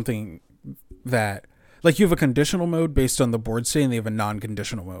mode is something that, like, you have a conditional mode based on the board state, and they have a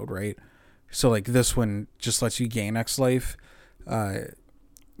non-conditional mode, right? So like this one just lets you gain X life.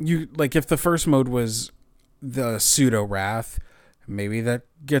 You like if the first mode was the pseudo wrath, maybe that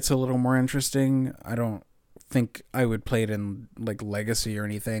gets a little more interesting. I don't think I would play it in like Legacy or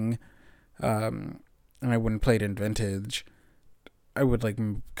anything, and I wouldn't play it in Vintage. I would like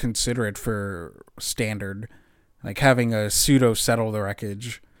consider it for Standard. Like having a pseudo settle the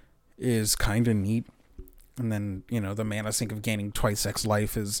wreckage is kind of neat, and then the mana sink of gaining twice X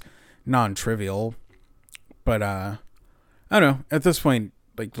life is non-trivial. But I don't know. At this point,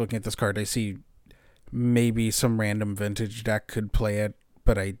 like looking at this card, I see maybe some random vintage deck could play it,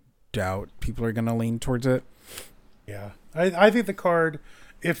 but I doubt people are going to lean towards it. Yeah. I think the card,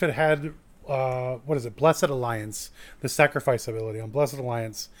 if it had, what is it, Blessed Alliance, the sacrifice ability on Blessed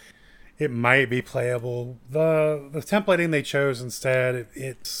Alliance, it might be playable. The templating they chose instead,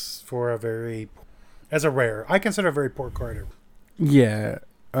 it's for a very, as a rare, I consider a very poor card. Yeah.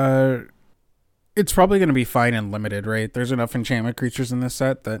 It's probably going to be fine and limited, right? There's enough enchantment creatures in this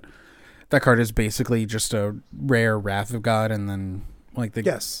set that card is basically just a rare Wrath of God, and then like the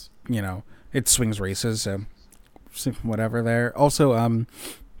yes, it swings races, so whatever there. Also,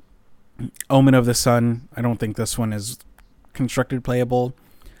 Omen of the Sun. I don't think this one is constructed playable.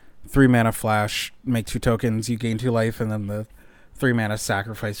 3 mana flash, make 2 tokens, you gain 2 life, and then the 3 mana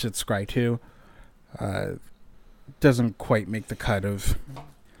sacrifice it, scry 2. Doesn't quite make the cut of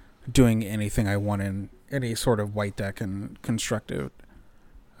doing anything I want in any sort of white deck and constructive.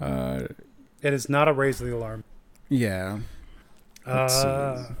 It is not a raise the alarm. Yeah.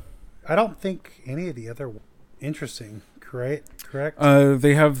 I don't think any of the other interesting. Correct.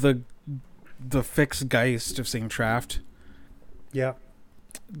 They have the fixed Geist of St. Traft. Yeah.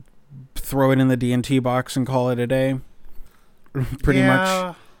 Throw it in the D&T box and call it a day. Pretty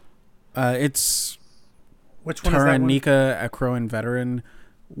much. It's which one is that one? Taranika, Ekro, Veteran.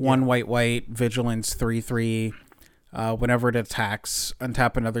 1 white, vigilance 3/3. Whenever it attacks,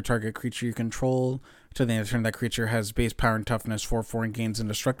 untap another target creature you control. To the end of the turn, that creature has base power and toughness 4/4 and gains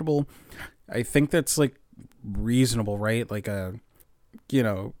indestructible. I think that's like reasonable, right? Like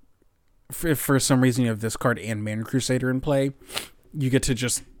if for some reason you have this card and Mana Crusader in play, you get to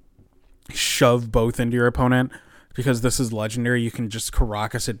just shove both into your opponent. Because this is legendary, you can just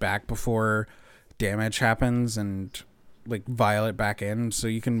Karakas it back before damage happens and like vial it back in, so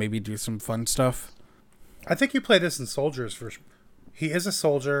you can maybe do some fun stuff. I think you play this in soldiers for sure. He is a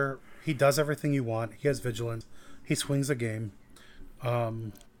soldier. He does everything you want. He has vigilance. He swings a game. I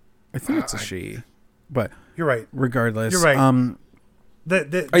think it's a she, but you're right. Regardless, you're right.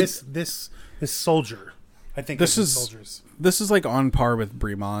 This soldier, I think this is soldiers. This is like on par with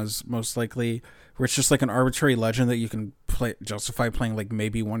Brimaz, most likely, where it's just like an arbitrary legend that you can justify playing like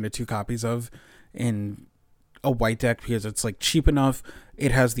maybe 1 to 2 copies of in a white deck because it's like cheap enough.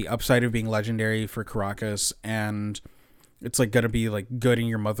 It has the upside of being legendary for Karakas, and it's like gonna be like good in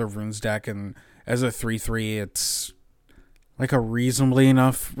your Mother of Runes deck. And as a 3/3, it's like a reasonably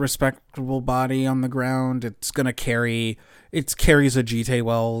enough respectable body on the ground. It's gonna carry. It carries a GT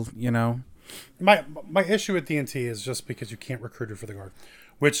well, My issue with D&T is just because you can't recruit it for the guard,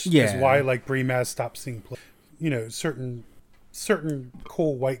 which is why like Brimaz stopped seeing play. Certain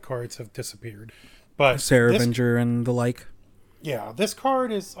cool white cards have disappeared. But Saravenger and the like. Yeah, this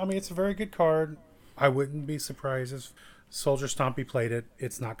card is, it's a very good card. I wouldn't be surprised if Soldier Stompy played it.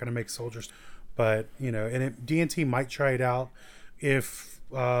 It's not going to make Soldiers. But, and D&T might try it out if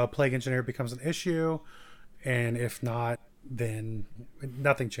Plague Engineer becomes an issue. And if not, then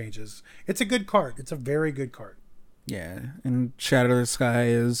nothing changes. It's a good card. It's a very good card. Yeah, and Shadow of the Sky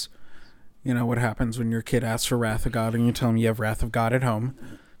is, what happens when your kid asks for Wrath of God and you tell him you have Wrath of God at home.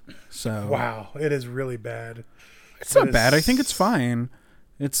 So wow, it is really bad. It's not bad. I think it's fine.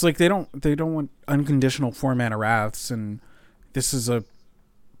 It's like they don't want unconditional 4 mana wraths, and this is a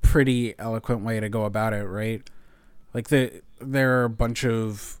pretty eloquent way to go about it, right? Like there are a bunch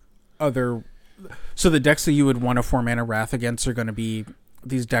of other. So the decks that you would want a 4 mana wrath against are going to be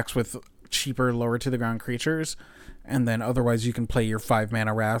these decks with cheaper, lower to the ground creatures, and then otherwise you can play your 5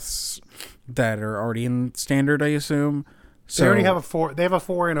 mana wraths that are already in standard, I assume. So, they already have a 4. They have a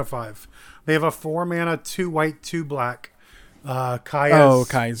 4 and a 5. They have a 4 mana, 2 white, 2 black.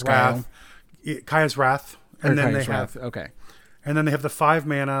 Kaya's Wrath. Kaya's Wrath. And then they have okay. And then they have the 5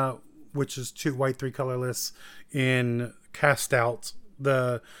 mana, which is 2 white, 3 colorless in Cast Out,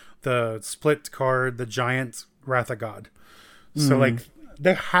 the split card, the giant Wrath of God. So like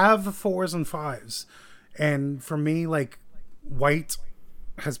they have 4s and 5s. And for me, like white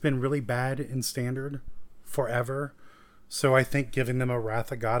has been really bad in standard forever. So I think giving them a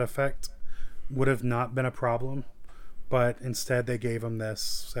Wrath of God effect would have not been a problem. But instead they gave them this.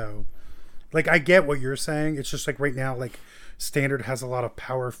 So like I get what you're saying. It's just like right now, like standard has a lot of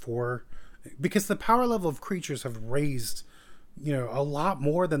power 4. Because the power level of creatures have raised, a lot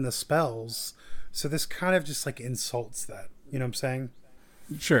more than the spells. So this kind of just like insults that. You know what I'm saying?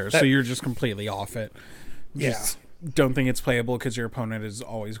 Sure. So you're just completely off it. Just don't think it's playable because your opponent is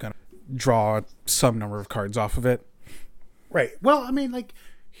always going to draw some number of cards off of it. Right. Well, like,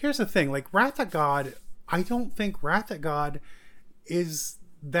 here's the thing. Like, Wrath of God, I don't think Wrath of God is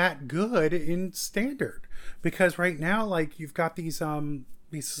that good in standard. because right now, like, you've got these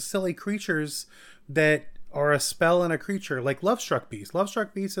silly creatures that are a spell and a creature, like Lovestruck Beast.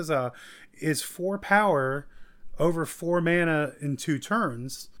 Lovestruck Beast is 4 power over 4 mana in 2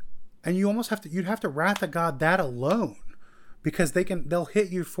 turns, and you almost you'd have to Wrath of God that alone, because they'll hit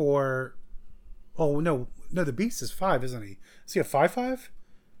you for. Oh no, the beast is 5, isn't he? Is he a 5/5?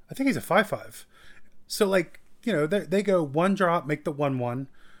 I think he's a 5/5. So, like, they go 1 drop, make the 1/1.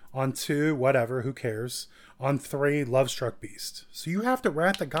 On 2, whatever, who cares? On 3, Lovestruck Beast. So you have to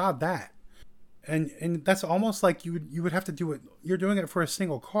Wrath of God that. And that's almost like you would have to do it. You're doing it for a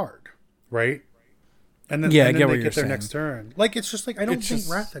single card, right? And then, I get what they you're get their saying. next turn. Like, it's just like, I don't think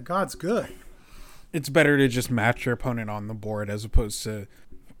Wrath of God's good. It's better to just match your opponent on the board as opposed to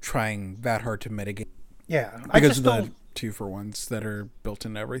trying that hard to mitigate. Yeah. Because of the 2-for-1s that are built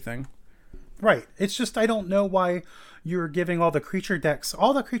into everything. Right. It's just, I don't know why you're giving all the creature decks.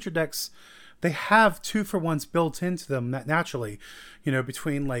 All the creature decks, they have 2-for-1s built into them naturally.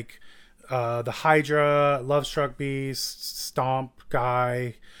 Between, like, the Hydra, Lovestruck Beast, Stomp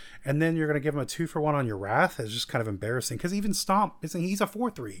guy, and then you're going to give him a 2-for-1 on your Wrath. It's just kind of embarrassing, because even Stomp, he's a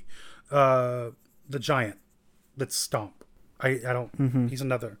 4/3. The giant that's Stomp. I don't. Mm-hmm. He's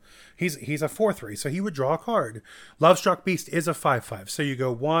another. He's a 4/3, so he would draw a card. Lovestruck Beast is a 5/5, so you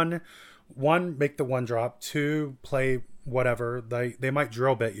go 1, make the 1 drop. 2, play whatever. They might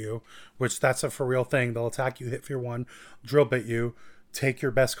drill bit you, which that's a for real thing. They'll attack you, hit for your 1, drill bit you, take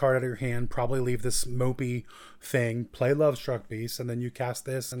your best card out of your hand, probably leave this mopey thing, play Lovestruck Beast, and then you cast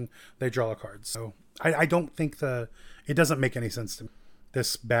this and they draw a card. So I don't think it doesn't make any sense to me,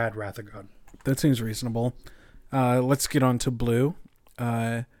 this bad Wrath of God. That seems reasonable. Let's get on to blue.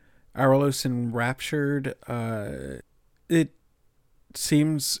 Aurelus Enraptured. It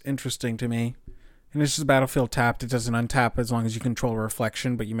seems interesting to me. And it's just battlefield tapped. It doesn't untap as long as you control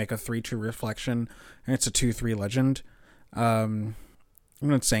Reflection, but you make a 3/2 Reflection, and it's a 2/3 legend. I'm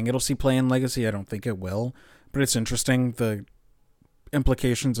not saying it'll see play in Legacy. I don't think it will. But it's interesting. The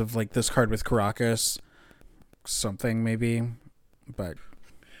implications of, like, this card with Karakas. Something, maybe. But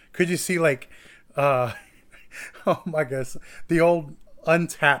could you see, like, oh my gosh, the old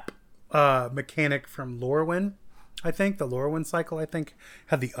untap mechanic from Lorwyn? I think the Lorwyn cycle, had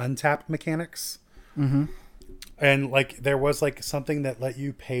the untap mechanics. Mm-hmm. And, like, there was, like, something that let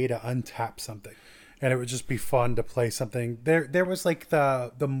you pay to untap something, and it would just be fun to play something. There was, like,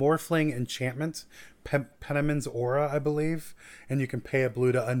 the Morphling enchantment, Penniman's Aura, I believe, and you can pay a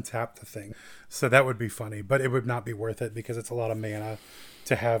blue to untap the thing. So that would be funny, but it would not be worth it because it's a lot of mana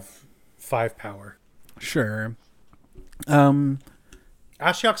to have 5 power. Sure.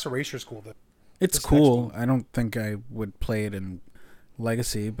 Ashiok's Erasure's cool, though. It's cool. I don't think I would play it in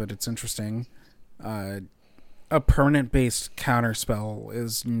Legacy, but it's interesting. A permanent-based counterspell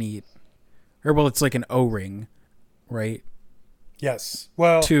is neat. Or, well, it's like an O-ring, right? Yes.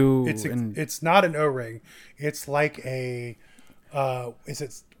 Well, it's not an O-ring. It's like a...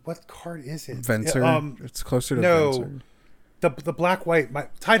 what card is it? Venser? It's closer to Venser. The black-white...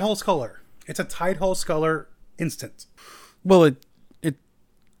 Tidehull Sculler. It's a Tidehull Sculler instant. Well,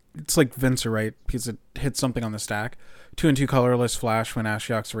 it's like Venser, right? Because it hits something on the stack. 2/2 colorless flash. When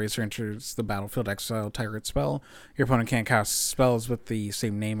Ashiok's Eraser enters the battlefield, exile target spell. Your opponent can't cast spells with the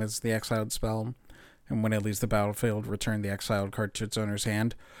same name as the exiled spell. And when it leaves the battlefield, return the exiled card to its owner's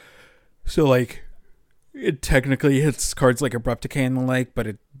hand. So, like, it technically hits cards like Abrupt Decay and the like, but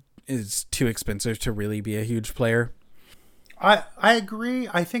it is too expensive to really be a huge player. I agree.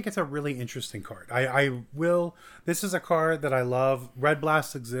 I think it's a really interesting card. This is a card that I love. Red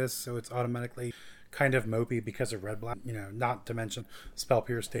Blast exists, so it's automatically kind of mopey because of Red Blast. Not to mention Spell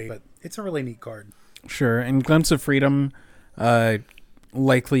Pierce State, but it's a really neat card. Sure. And Glimpse of Freedom,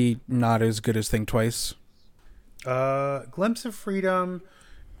 likely not as good as Think Twice. Glimpse of Freedom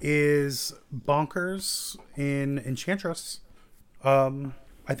is bonkers in Enchantress. I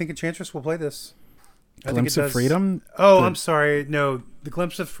think Enchantress will play this. Glimpse of Freedom? I'm sorry. No, the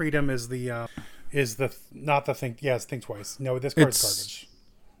Glimpse of Freedom is not the thing. Yeah, it's Think Twice. No, this card's garbage.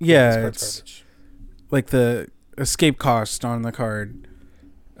 Yeah, it's garbage. Like the escape cost on the card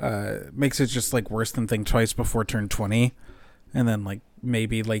makes it just, like, worse than Think Twice before turn 20, and then, like,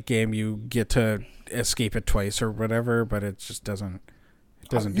 maybe late game you get to escape it twice or whatever, but it just doesn't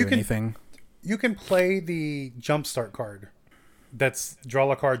do anything. You can play the Jumpstart card. That's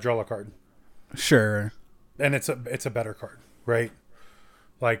draw a card. Sure. And it's a better card, right?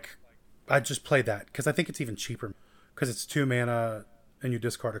 Like, I just play that because I think it's even cheaper because it's 2 mana and you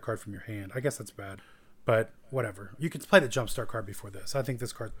discard a card from your hand. I guess that's bad, but whatever. You could play the Jumpstart card before this. I think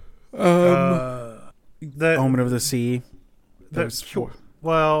this card. The Omen of the Sea.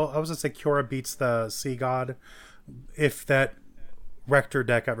 Well, I was gonna say Kiora beats the Sea God. If that Rector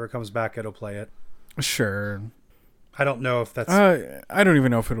deck ever comes back, it'll play it. Sure. I don't know if that's. I don't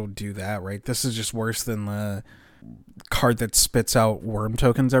even know if it'll do that, right? This is just worse than the card that spits out worm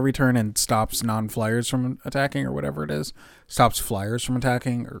tokens every turn and stops non-flyers from attacking or whatever it is. Stops flyers from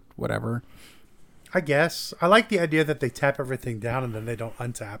attacking or whatever. I guess. I like the idea that they tap everything down and then they don't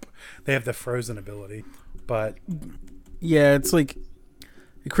untap. They have the frozen ability. But yeah, it's like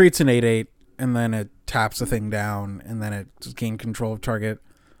it creates an 8/8 and then it taps the thing down and then it just gains control of target.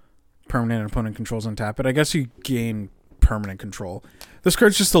 Permanent opponent controls untap it. I guess you gain permanent control. This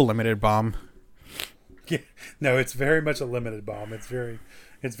card's just a limited bomb. Yeah, no, it's very much a limited bomb. It's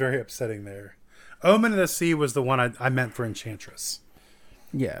very upsetting there. Omen of the Sea was the one I meant for Enchantress.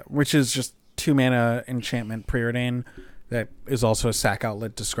 Yeah, which is just 2 mana enchantment preordain that is also a sack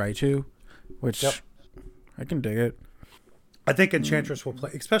outlet to scry 2, which I can dig it. I think Enchantress will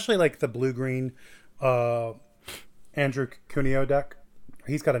play, especially like the blue-green Andrew Cuneo deck.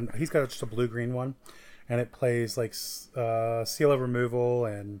 He's got just a blue-green one, and it plays like Seal of Removal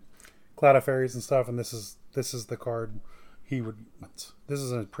and Cloud of Fairies and stuff. And this is the card he would. This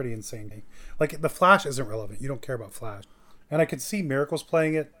is a pretty insane thing. Like the Flash isn't relevant. You don't care about Flash, and I could see Miracles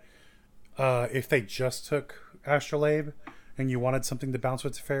playing it if they just took Astrolabe and you wanted something to bounce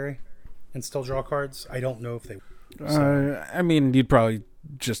with Teferi and still draw cards. I don't know if they. So. I mean, you'd probably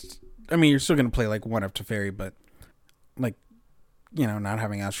just. I mean, you're still going to play like one up Teferi, but like. You know, not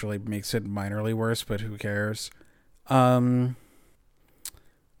having Astrolabe makes it minorly worse, but who cares?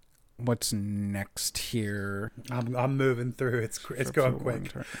 What's next here? I'm moving through. It's going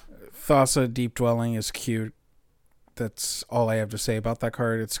quick. Thassa Deep Dwelling is cute. That's all I have to say about that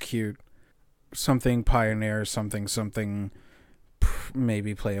card. It's cute. Something Pioneer, something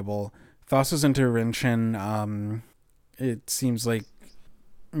maybe playable. Thassa's Intervention. It seems like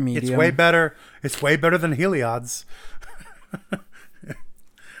medium. It's way better. It's way better than Heliod's.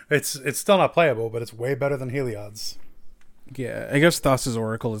 It's still not playable, but it's way better than Heliod's. Yeah, I guess Thassa's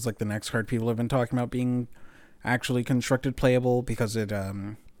Oracle is like the next card people have been talking about being actually constructed playable because it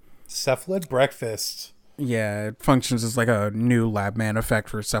Cephalid Breakfast. Yeah, it functions as like a new Labman effect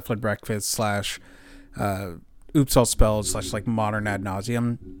for Cephalid Breakfast / Oops All Spells / like Modern Ad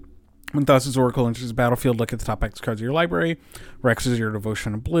Nauseum. When Thassa's Oracle enters the battlefield, look at the top X cards of your library. Rex is your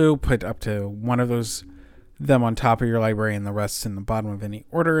devotion of blue. Put up to one of them on top of your library and the rest in the bottom of any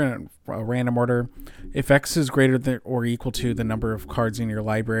order in a random order. If X is greater than or equal to the number of cards in your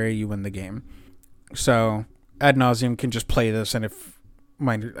library, you win the game. So Ad Nauseum can just play this, and if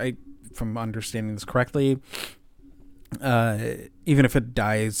from understanding this correctly, even if it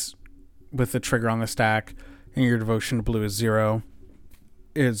dies with the trigger on the stack and your devotion to blue is 0,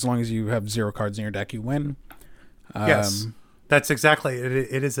 as long as you have 0 cards in your deck, you win. Yes. That's exactly it.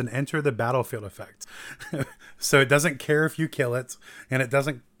 It is an enter the battlefield effect. So it doesn't care if you kill it, and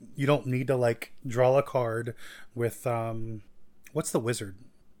you don't need to like draw a card with what's the wizard?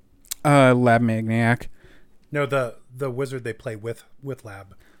 Lab Magniac. No, the wizard they play with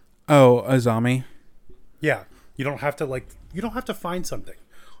Lab. Oh, Azami. Yeah. You don't have to find something.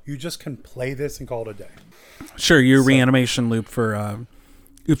 You just can play this and call it a day. Sure, your reanimation loop for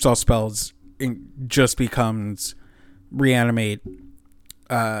Oops All Spells just becomes reanimate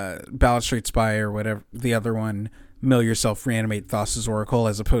Balustrade Spy or whatever the other one, mill yourself, reanimate Thassa's Oracle,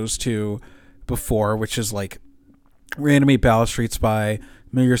 as opposed to before, which is like reanimate Balustrade Spy,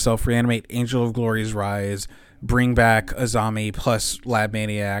 mill yourself, reanimate Angel of Glory's Rise, bring back Azami plus Lab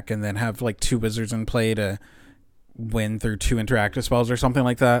Maniac, and then have like 2 wizards in play to win through 2 interactive spells or something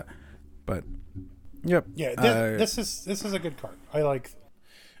like that. But yep. Yeah, this is a good card. I like,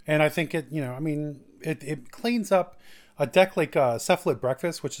 and I think it cleans up a deck like Cephalid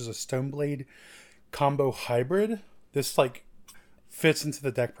Breakfast, which is a Stoneblade combo hybrid. This like fits into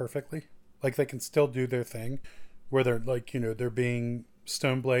the deck perfectly. Like they can still do their thing where they're like, they're being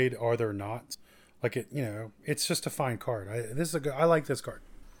Stoneblade or they're not. Like it's just a fine card. I like this card.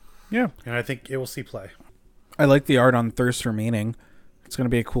 Yeah. And I think it will see play. I like the art on Thirst for Meaning. It's going to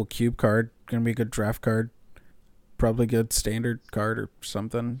be a cool cube card. Going to be a good draft card. Probably good standard card or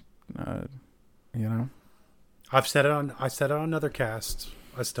something. I said it on another cast.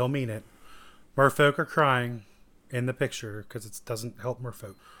 I still mean it. Merfolk are crying in the picture because it doesn't help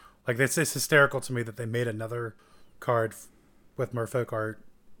Merfolk. Like it's hysterical to me that they made another card with Merfolk art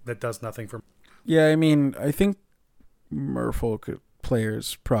that does nothing for. Yeah, I mean, I think Merfolk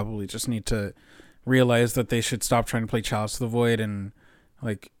players probably just need to realize that they should stop trying to play Chalice of the Void and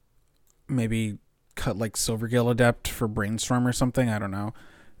like maybe cut like Silvergale Adept for Brainstorm or something. I don't know.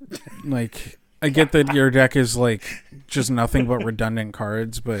 Like I get that your deck is like just nothing but redundant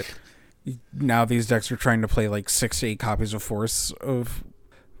cards, but now these decks are trying to play like 6 to 8 copies of Force of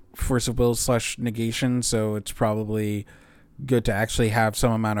Will / Negation, so it's probably good to actually have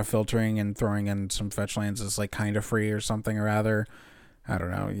some amount of filtering, and throwing in some fetch lands is like kind of free or something or other. I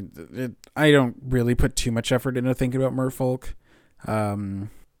don't know. I don't really put too much effort into thinking about Merfolk.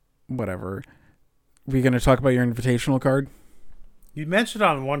 Whatever. We going to talk about your invitational card? You mentioned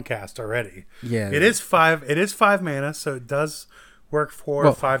on one cast already. Yeah. It is 5 mana, so it does work for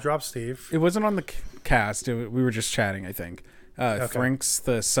 5-drop Steve. It wasn't on the cast. We were just chatting, I think. Okay. Thrinx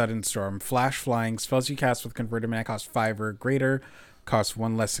the Sudden Storm. Flash flying. Spells you cast with converted mana cost 5 or greater. Costs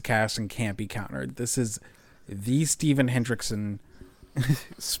 1 less to cast and can't be countered. This is the Steven Hendrickson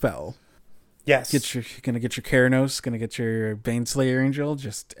spell. Yes. Gonna get your Keranos, gonna get your Baneslayer Angel,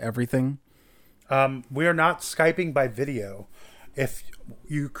 just everything. We are not Skyping by video. If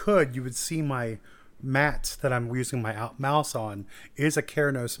you could, you would see my mat that I'm using my mouse on is a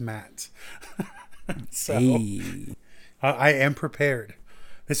Keranos mat. So Hey. I am prepared.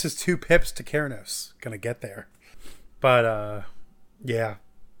 This is 2 pips to Keranos. Gonna get there. But yeah,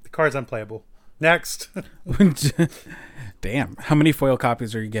 the card's unplayable. Next. Damn. How many foil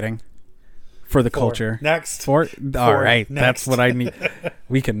copies are you getting for the 4. culture? Next. 4? All right. Next. That's what I need.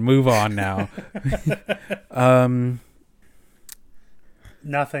 We can move on now.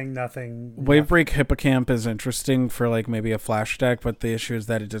 Nothing. Wavebreak Hippocamp is interesting for like maybe a flash deck, but the issue is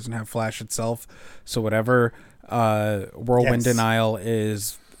that it doesn't have flash itself. So whatever. Whirlwind Denial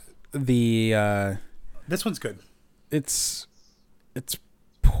is the this one's good. It's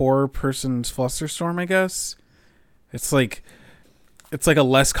poor person's Flusterstorm, I guess. It's like a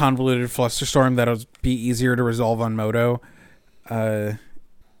less convoluted Flusterstorm that'll be easier to resolve on Moto.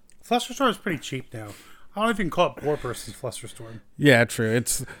 Flusterstorm is pretty cheap now. I don't know if you can call it poor person's Flusterstorm. Yeah, true.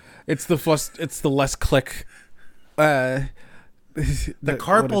 It's the less click. The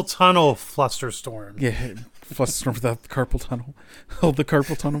carpal tunnel Flusterstorm. Yeah, Flusterstorm without the carpal tunnel. Hold the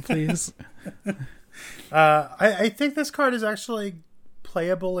carpal tunnel, please. I think this card is actually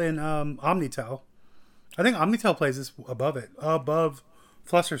playable in Omnitel. I think Omnitel plays this above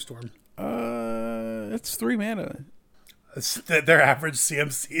Flusterstorm. It's 3 mana. Their average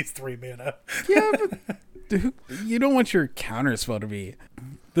CMC is 3 mana. Yeah, but dude, you don't want your counter spell to be.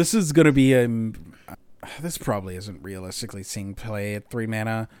 This is going to be this probably isn't realistically seeing play at 3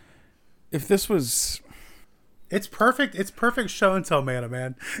 mana. If this was, it's perfect. It's perfect show and tell mana,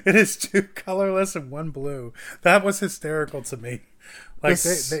 man. It is 2 colorless and 1 blue. That was hysterical to me. Like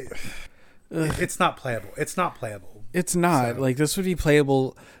it's not playable. It's not playable. It's not. So. Like, this would be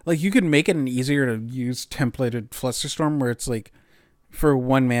playable. Like, you could make it an easier to use templated Flusterstorm where it's like, for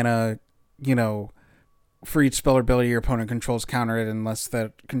 1 mana, you know, for each spell or ability your opponent controls, counter it unless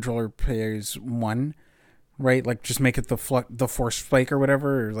that controller pays 1, right? Like, just make it the Force Spike or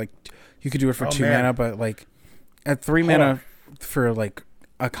whatever. Or, like, you could do it for 2 mana, but, like, at 3 mana for, like,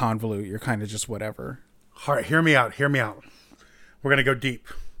 a convolute, you're kind of just whatever. All right, hear me out. We're going to go deep.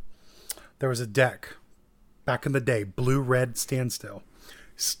 There was a deck back in the day, blue-red Standstill,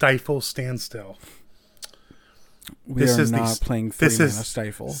 Stifle Standstill. We are not playing 3 mana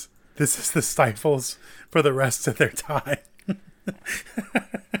Stifle. This is the Stifles for the rest of their time.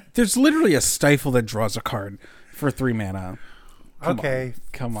 There's literally a Stifle that draws a card for 3 mana.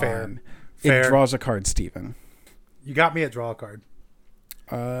 Come on. It draws a card, Steven. You got me at draw a card.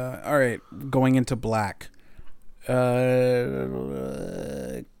 All right, going into black.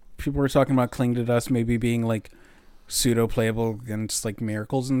 People were talking about Cling to Dust maybe being like pseudo playable against like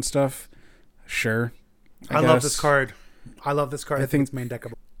miracles and stuff. Sure. I love this card. I think it's main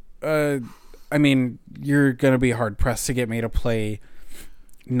deckable. I mean, you're gonna be hard pressed to get me to play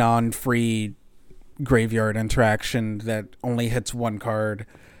non-free graveyard interaction that only hits 1 card.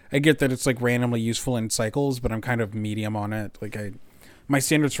 I get that it's like randomly useful in cycles, but I'm kind of medium on it. Like my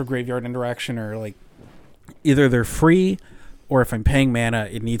standards for graveyard interaction are like either they're free, or if I'm paying mana,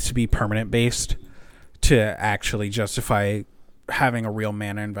 it needs to be permanent based to actually justify having a real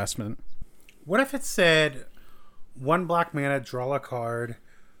mana investment. What if it said 1 black mana, draw a card,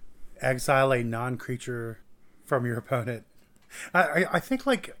 exile a non-creature from your opponent? I think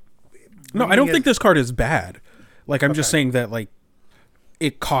like... No, I don't think this card is bad. Like, I'm just saying that like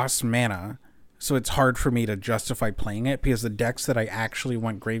it costs mana, so it's hard for me to justify playing it because the decks that I actually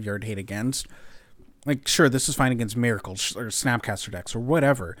want graveyard hate against, like, sure, this is fine against Miracles or Snapcaster decks or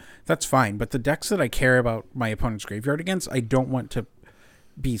whatever. That's fine. But the decks that I care about my opponent's graveyard against, I don't want to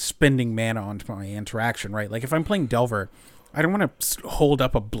be spending mana on my interaction, right? Like, if I'm playing Delver, I don't want to hold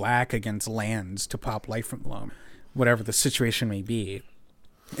up a black against lands to pop Life from the Loam, whatever the situation may be.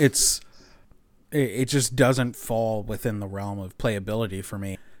 It's it just doesn't fall within the realm of playability for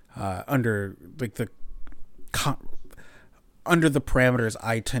me. Under like under the parameters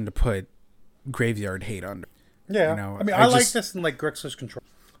I tend to put Graveyard Hate under. Yeah, You know, I mean, I like this in like Grixis Control.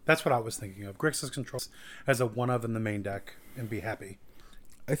 That's what I was thinking of. Grixis Control as a one of in the main deck and be happy.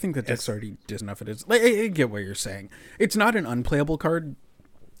 I think the deck's already decent enough. It is. Like, I get what you're saying. It's not an unplayable card,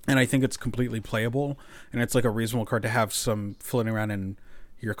 and I think it's completely playable, and it's like a reasonable card to have some floating around in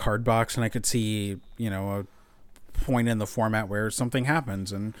your card box. And I could see, a point in the format where something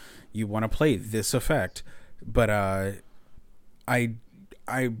happens and you want to play this effect, but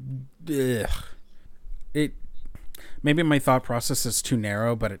it maybe my thought process is too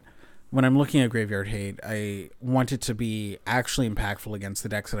narrow, but when I'm looking at Graveyard Hate, I want it to be actually impactful against the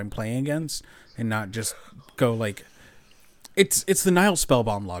decks that I'm playing against, and not just go like it's the Nile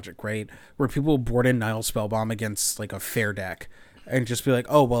Spellbomb logic, right? Where people board in Nile Spellbomb against like a fair deck and just be like,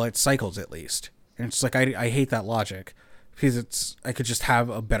 oh well, it cycles at least. And it's like I hate that logic, because I could just have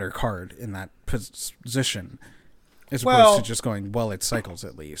a better card in that position as opposed to just going, well, it cycles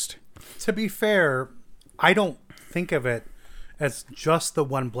at least. To be fair, I don't think of it as just the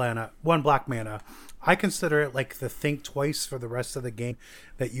one black mana. I consider it like the think twice for the rest of the game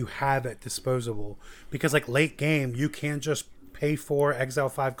that you have at disposable, because like late game you can just pay 4, exile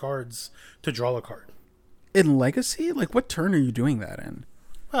 5 cards to draw a card. In Legacy, like what turn are you doing that in?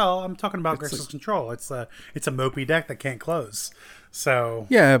 Well, I'm talking about Grixis Control. It's a mopey deck that can't close. So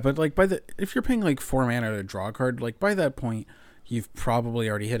yeah, but like if you're paying like 4 mana to draw a card, like by that point you've probably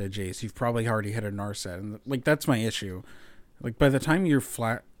already hit a Jace, you've probably already hit a Narset, and like that's my issue. Like by the time you're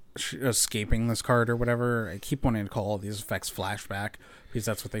escaping this card or whatever, I keep wanting to call all these effects flashback because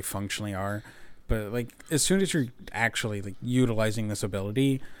that's what they functionally are. But like as soon as you're actually like utilizing this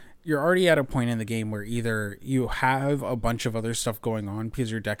ability, you're already at a point in the game where either you have a bunch of other stuff going on because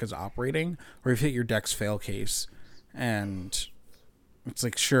your deck is operating, or you've hit your deck's fail case. And it's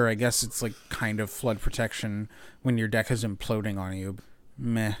like, sure, I guess it's like kind of flood protection when your deck is imploding on you.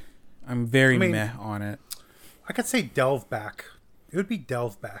 Meh. I'm very meh on it. I could say Delve Back. It would be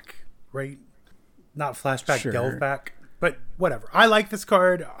Delve Back, right? Not Flashback, Sure. Delve Back. But whatever. I like this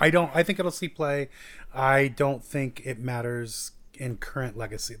card. I think it'll see play. I don't think it matters in current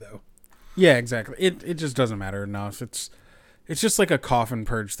Legacy though. Yeah, exactly. It just doesn't matter enough. It's just like a coffin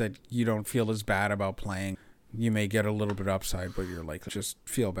purge that you don't feel as bad about playing. You may get a little bit upside, but you're like just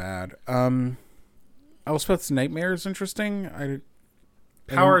feel bad. Elspeth's Nightmare is interesting.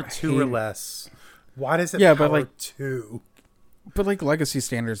 Power 2 or less. Why does it Yeah, power but like 2? But like Legacy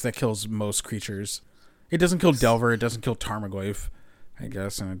standards, that kills most creatures. It doesn't kill Delver, it doesn't kill Tarmogoyf, I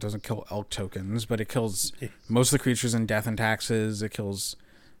guess, and it doesn't kill Elk tokens, but it kills most of the creatures in Death and Taxes. It kills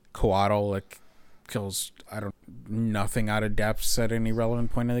Coatl. It kills nothing out of depths at any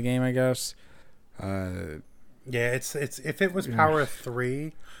relevant point in the game, I guess. Yeah, it's if it was power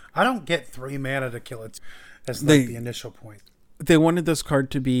 3, I don't get 3 mana to kill it. That's like the initial point. They wanted this card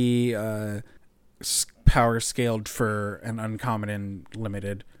to be power scaled for an uncommon and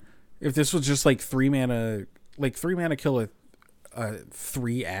limited. If this was just like 3 mana kill a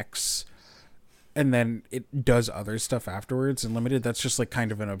 3x, and then it does other stuff afterwards and limited, that's just like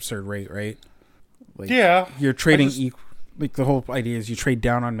kind of an absurd rate, right? Like, yeah, you're trading like the whole idea is you trade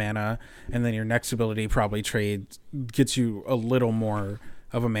down on mana, and then your next ability probably gets you a little more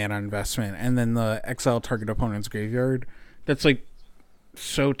of a mana investment, and then the exile target opponent's graveyard. That's like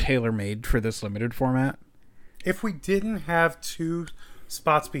so tailor-made for this limited format. If we didn't have 2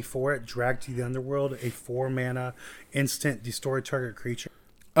 spots before it, Drag to the Underworld, a 4 mana instant destroy target creature.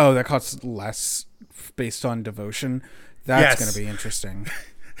 Oh, that costs less based on devotion. That's going to be interesting.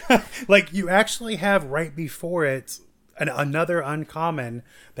 Like you actually have right before it another uncommon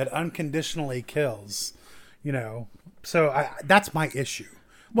that unconditionally kills. So that's my issue.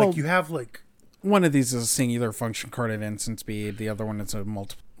 Well, like you have like one of these is a singular function card at instant speed. The other one is a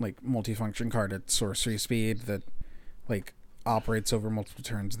multi-function card at sorcery speed that like operates over multiple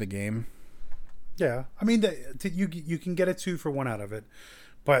turns of the game. Yeah, I mean you can get a 2 for 1 out of it,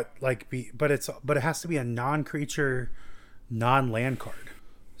 but it has to be a non-creature, non-land card.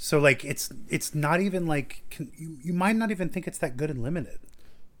 So like it's not even like you might not even think it's that good and limited.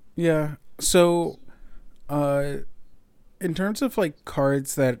 Yeah. So, in terms of like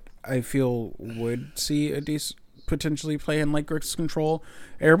cards that I feel would see a decent potentially play in like Grixis Control,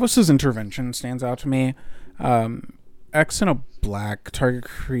 Erebos' Intervention stands out to me. X and a black target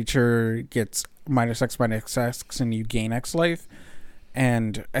creature gets -X and you gain X life,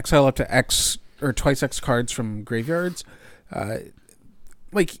 and exile up to X or twice X cards from graveyards.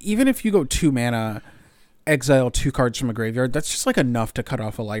 Like even if you go 2 mana, exile 2 cards from a graveyard, that's just like enough to cut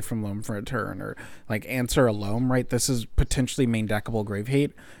off a life from loam for a turn, or like answer a loam, right? This is potentially main deckable Grave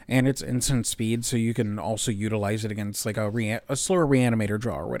Hate, and it's instant speed, so you can also utilize it against like a slower Reanimator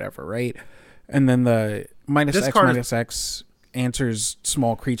draw or whatever, right? And then the -X answers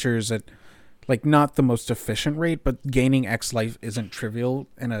small creatures at like not the most efficient rate, but gaining X life isn't trivial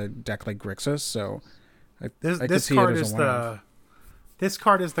in a deck like Grixis, so this card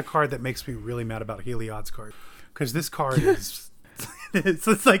is the card that makes me really mad about Heliod's card, because this card is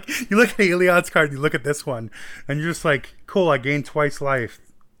it's like you look at Heliod's card, you look at this one, and you're just like, cool, I gained twice life.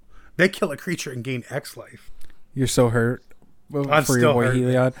 They kill a creature and gain X life. You're so hurt I'm for your boy hurt.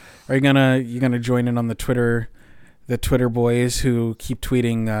 Heliod. Are you gonna join in on the Twitter boys who keep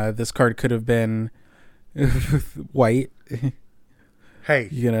tweeting this card could have been white? Hey,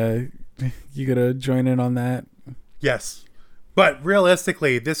 you gonna join in on that? yes. But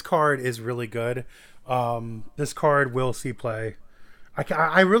realistically, this card is really good. This card will see play.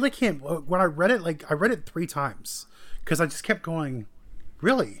 I really can't. When I read it, I read it 3 times because I just kept going.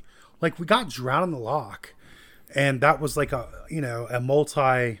 Really, like we got Drown in the Loch, and that was like a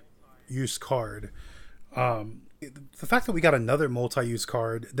multi-use card. The fact that we got another multi-use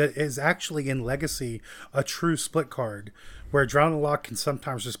card that is actually in Legacy a true split card, where Drown in the Loch can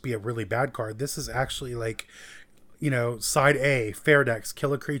sometimes just be a really bad card. This is actually like, side A, Fair Decks,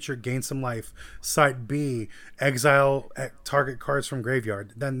 kill a creature, gain some life. Side B, exile target cards from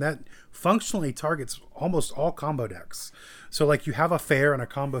graveyard. Then that functionally targets almost all combo decks. So like you have a Fair and a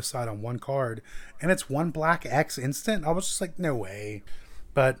combo side on one card, and it's 1 black X instant. I was just like, no way.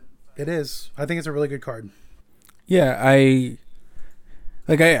 But it is. I think it's a really good card. Yeah, I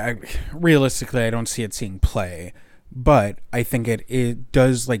realistically I don't see it seeing play, but I think it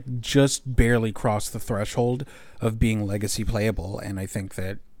does like just barely cross the threshold of being Legacy playable, and I think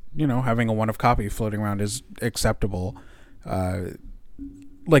that having a 1-of copy floating around is acceptable.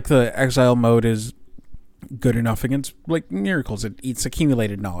 Like the exile mode is good enough against like miracles. It eats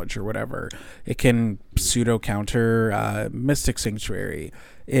accumulated knowledge or whatever. It can pseudo counter Mystic Sanctuary.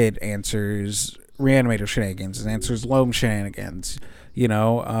 It answers Reanimator shenanigans. It answers Loam shenanigans.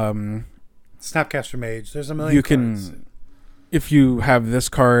 Snapcaster Mage. There's a million. You cards. can, if you have this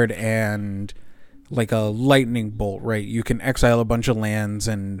card and like a lightning bolt, right? You can exile a bunch of lands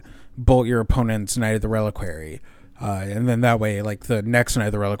and bolt your opponent's Knight of the Reliquary. And then that way, like the next Knight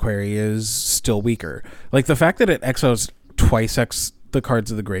of the Reliquary is still weaker. Like the fact that it exiles twice the cards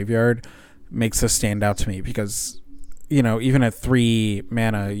of the graveyard makes this stand out to me, because even at 3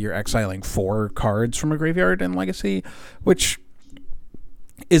 mana, you're exiling 4 cards from a graveyard in Legacy, which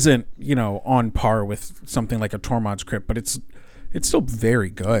isn't, on par with something like a Tormod's Crypt, but it's still very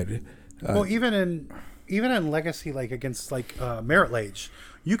good. Well, even in Legacy, like against like Merit Lage,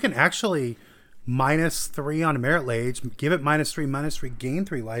 you can actually -3 on Merit Lage, give it -3, gain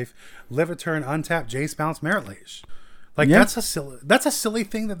 3 life, live a turn, untap, Jace bounce Merit Lage. Like that's a silly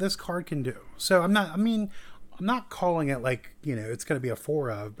thing that this card can do. So I'm not calling it like it's going to be a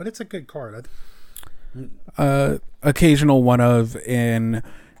 4 of, but it's a good card. Occasional 1 of in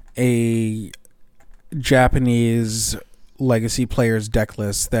a Japanese Legacy player's deck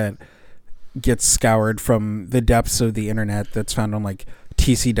list that gets scoured from the depths of the internet, that's found on like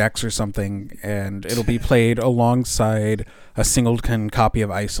TC Decks or something, and it'll be played alongside a singleton copy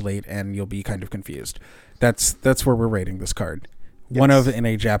of Isolate, and you'll be kind of confused. That's where we're rating this card. Yes. 1 of in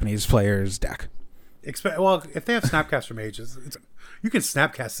a Japanese player's deck. Well, if they have Snapcaster Mages, you can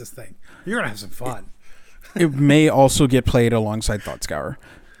Snapcast this thing. You're gonna have some fun. It may also get played alongside Thought Scour.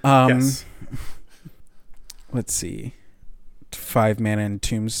 Yes. Let's see. 5 mana and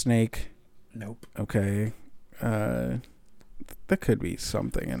Tomb Snake. Nope. Okay. That could be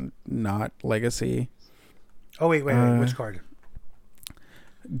something and not Legacy. Oh, wait. Which card?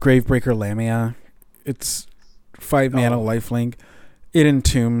 Gravebreaker Lamia. It's 5 mana lifelink. It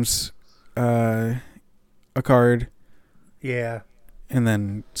entombs a card. Yeah. And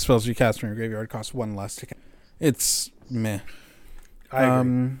then spells you cast from your graveyard cost 1 less to cast. It's meh. I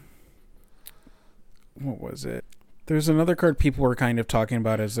agree. What was it? There's another card people were kind of talking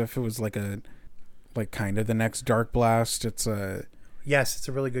about as if it was like kind of the next Dark Blast. It's a it's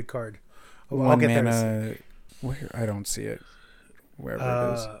a really good card. I'll get mana. Where I don't see it. Wherever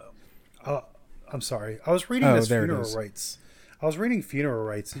it is. I'm sorry. I was reading this Funeral Rites. I was reading Funeral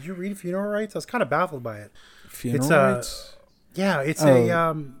Rites. Did you read Funeral Rites? I was kind of baffled by it. Funeral Rites? Yeah, it's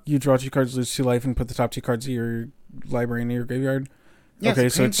you draw 2 cards, lose 2 life, and put the top 2 cards of your library into your graveyard. Yeah, okay,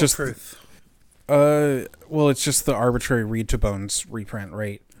 so it's just truth. Well, it's just the arbitrary Read to Bones reprint,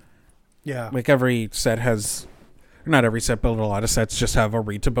 right? Yeah. Like every set has not every set, but a lot of sets just have a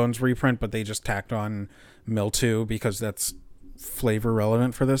Rita Bones reprint, but they just tacked on Mewtwo because that's flavor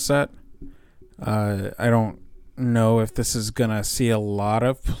relevant for this set. I don't know if this is gonna see a lot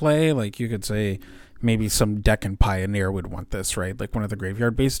of play. Like you could say maybe some deck and Pioneer would want this, right? Like one of the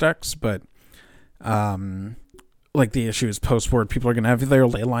graveyard based decks, but like the issue is post board people are gonna have their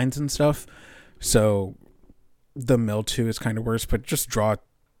ley lines and stuff. So the Mewtwo is kind of worse, but just draw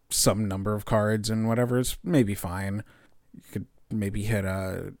some number of cards and whatever is maybe fine. You could maybe hit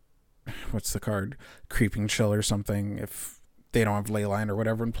a what's the card? Creeping Chill or something if they don't have Leyline or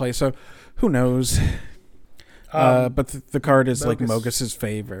whatever in play. So who knows? But the card is like Mogus's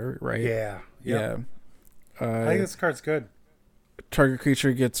favor, right? Yeah. Yeah. I think this card's good. Target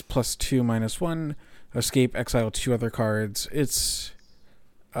creature gets +2/-1. Escape, exile 2 other cards. It's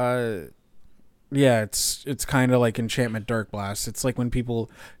it's kind of like Enchantment Dark Blast. It's like when people,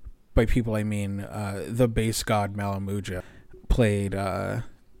 by people I mean the base god Malamuja played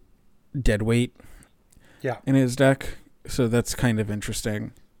Deadweight in his deck. So that's kind of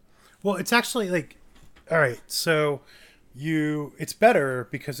interesting. Well, it's actually like, all right, so it's better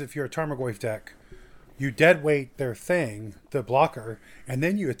because if you're a Tarmogoyf deck, you deadweight their thing, the blocker, and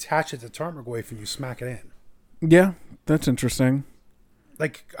then you attach it to Tarmogoyf and you smack it in. Yeah, that's interesting.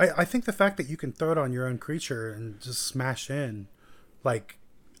 Like, I think the fact that you can throw it on your own creature and just smash in, like,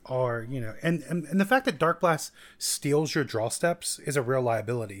 or, you know, and the fact that Dark Blast steals your draw steps is a real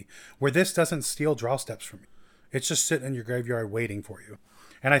liability, where this doesn't steal draw steps from you. It's just sitting in your graveyard waiting for you.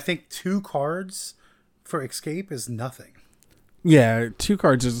 And I think 2 cards for Escape is nothing. Yeah, 2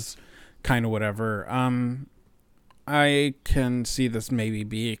 cards is kind of whatever. I can see this maybe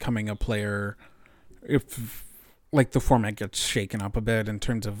becoming a player if like the format gets shaken up a bit in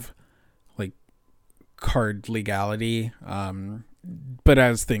terms of like card legality. But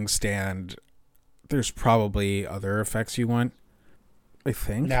as things stand, there's probably other effects you want, I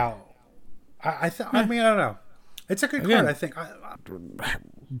think. Now, I mean, I don't know. It's a good card, I think.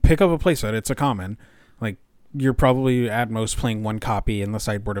 Pick up a playset. It's a common. Like, you're probably at most playing 1 copy in the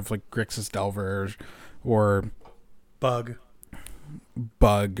sideboard of, like, Grixis Delver or Bug,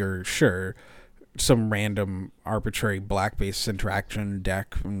 or sure, some random arbitrary black-based interaction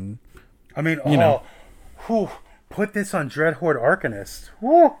deck. And, I mean, know. Put this on Dreadhorde Arcanist.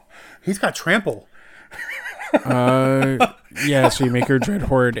 Whew, he's got trample. Yeah, so you make your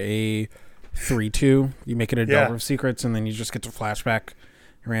Dreadhorde a 3/2. You make it a Delver of Secrets, and then you just get to flashback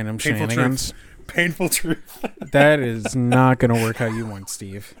random shenanigans. Painful truth. That is not going to work how you want,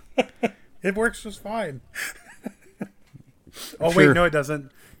 Steve. It works just fine. Wait, no, it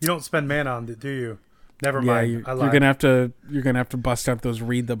doesn't. You don't spend mana on it, do you? Never mind. You're gonna have to bust out those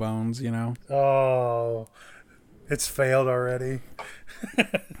Read the Bones, you know. Oh, it's failed already.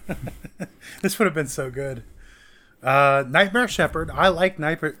 This would have been so good. Nightmare Shepherd. I like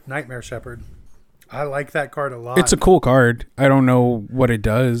Nightmare Shepherd. I like that card a lot. It's a cool card. I don't know what it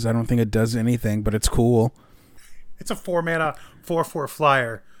does. I don't think it does anything, but it's cool. It's a 4-mana 4/4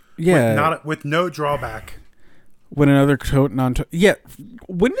 flyer. Yeah, with no drawback. When another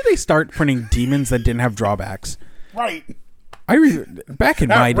when did they start printing demons that didn't have drawbacks? Right. Back in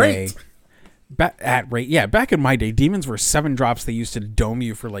my day. Back in my day, demons were 7 drops. They used to dome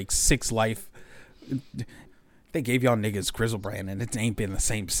you for like 6 life. They gave y'all niggas Grizzlebrand, and it ain't been the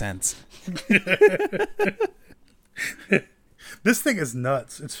same since. This thing is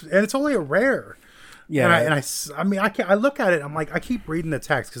nuts. It's only a rare. Yeah, I look at it. I'm like, I keep reading the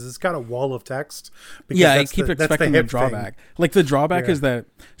text because it's got a wall of text. Yeah, I keep expecting the drawback. Thing. Like the drawback is that.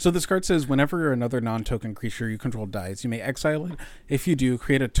 So this card says, whenever another non-token creature you control dies, you may exile it. If you do,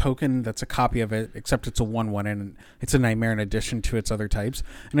 create a token that's a copy of it, except it's a 1/1 and it's a nightmare in addition to its other types.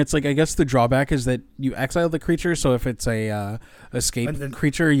 And it's like, I guess the drawback is that you exile the creature. So if it's a escape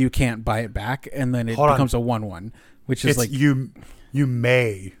creature, you can't buy it back, and then it becomes a 1/1, which is like you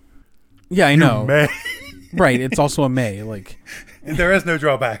may. Yeah, I know. May. Right, it's also a May. Like, there is no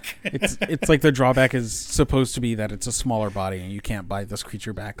drawback. It's like the drawback is supposed to be that it's a smaller body and you can't buy this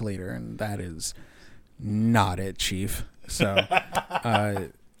creature back later, and that is not it, Chief. So,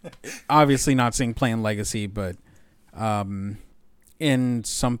 obviously not seeing playing Legacy, but in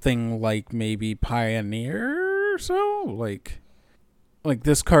something like maybe Pioneer or so, like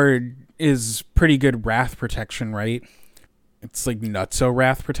this card is pretty good Wrath protection, right? It's like nutso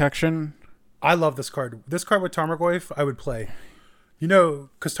Wrath protection. I love this card. This card with Tarmogoyf, I would play. You know,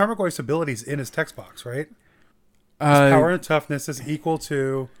 because Tarmogoyf's ability's in his text box, right? His power and toughness is equal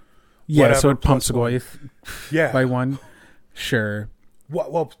to so it pumps Goyf by 1. Sure.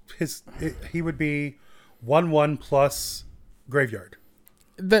 Well, he would be 1/1 plus graveyard.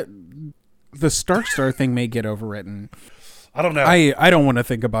 the Star thing may get overwritten. I don't know. I don't want to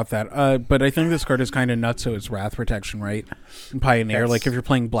think about that. But I think this card is kind of nuts. So it's Wrath Protection, right? And Pioneer. Yes. Like if you're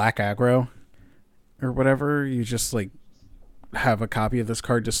playing Black Aggro or whatever, you just like have a copy of this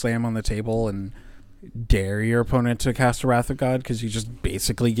card to slam on the table and dare your opponent to cast a Wrath of God because you just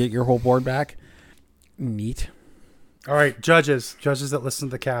basically get your whole board back. Neat. All right, judges that listen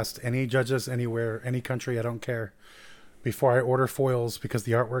to the cast, any judges anywhere, any country, I don't care. Before I order foils, because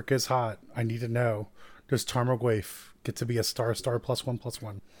the artwork is hot, I need to know, does Tarmogoyf get to be a star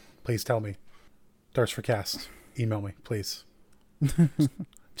 +1/+1? Please tell me. Thirst for cast. Email me, please.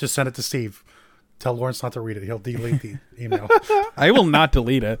 Just send it to Steve. Tell Lawrence not to read it. He'll delete the email. I will not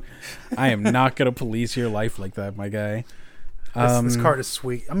delete it. I am not going to police your life like that, my guy. This card is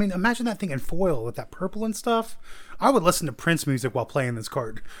sweet. I mean, imagine that thing in foil with that purple and stuff. I would listen to Prince music while playing this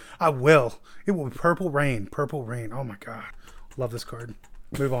card. I will. It will be Purple Rain. Purple Rain. Oh my god. Love this card.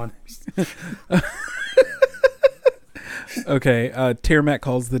 Move on. Okay, Tiamat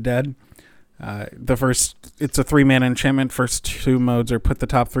Calls the Dead. It's a 3-mana enchantment. First 2 modes are put the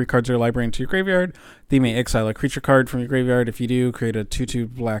top 3 cards of your library into your graveyard. Then you may exile a creature card from your graveyard. If you do, create a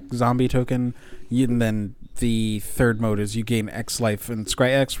 2/2 black zombie token. And then the third mode is you gain X life and scry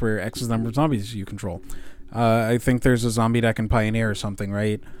X, where X is the number of zombies you control. I think there's a zombie deck in Pioneer or something,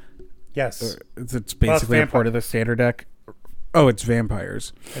 right? Yes. It's basically a part of the standard deck. Oh, it's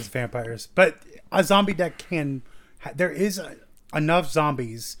vampires. It's vampires. But a zombie deck can... There is enough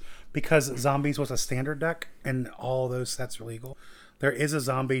zombies... Because zombies was a standard deck and all those sets are legal, there is a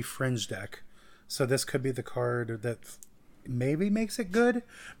zombie fringe deck. So this could be the card that maybe makes it good.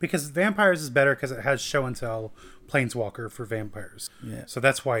 Because vampires is better because it has show and tell planeswalker for vampires. Yeah. So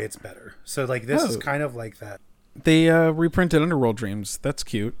that's why it's better. So like this is kind of like that. They reprinted Underworld Dreams. That's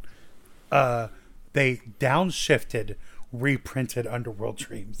cute. They downshifted, reprinted Underworld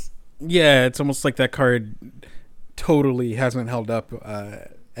Dreams. Yeah, it's almost like that card totally hasn't held up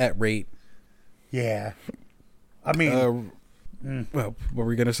at rate. Yeah. I mean... Well, what were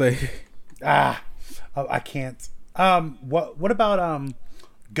we going to say? I can't. What about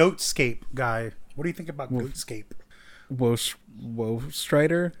Goatscape guy? What do you think about Goatscape? Woe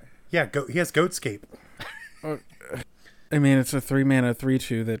Strider? Yeah, he has Goatscape. I mean, it's a 3-mana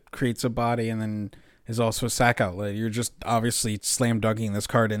 3/2 that creates a body and then is also a sack outlet. You're just obviously slam dunking this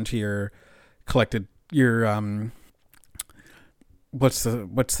card into your collected what's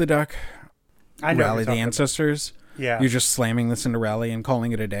the deck? I know Rally the Ancestors. Yeah, you're just slamming this into Rally and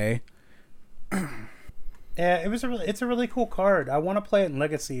calling it a day. Yeah, it's a really cool card. I want to play it in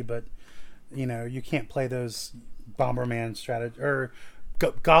Legacy, but you can't play those Bomberman strategy or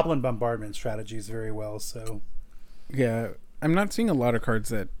Goblin Bombardment strategies very well. So yeah, I'm not seeing a lot of cards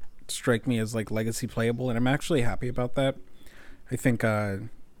that strike me as like Legacy playable, and I'm actually happy about that. I think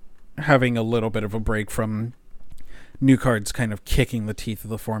having a little bit of a break from new cards kind of kicking the teeth of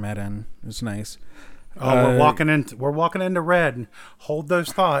the format in is nice. We're walking into red. Hold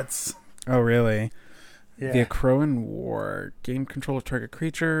those thoughts. Oh, really? Yeah. The Akroan War. Gain control of target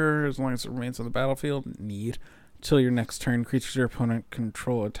creature as long as it remains on the battlefield. Neat. Until your next turn, creatures your opponent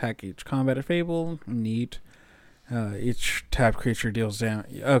control attack each combat at Fable. Neat. Each tapped creature deals down.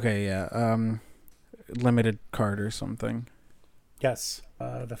 Okay, yeah. Limited card or something. Yes.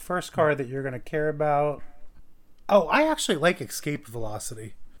 The first card that you're going to care about. Oh, I actually like Escape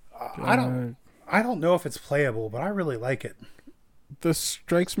Velocity. I don't know if it's playable, but I really like it. This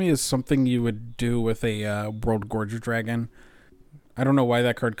strikes me as something you would do with a World Gorger Dragon. I don't know why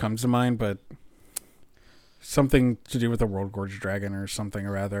that card comes to mind, but something to do with a World Gorger Dragon or something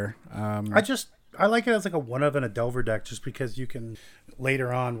or other. I like it as like a one of in a Delver deck just because you can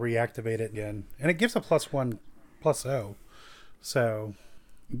later on reactivate it again. And it gives a +1/+0. So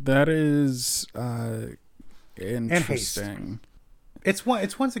that is interesting. It's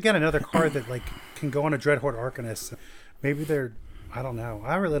once again another card that like can go on a Dreadhorde Arcanist. Maybe I don't know.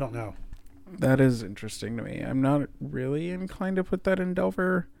 I really don't know. That is interesting to me. I'm not really inclined to put that in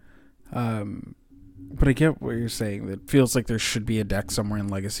Delver. But I get what you're saying. It feels like there should be a deck somewhere in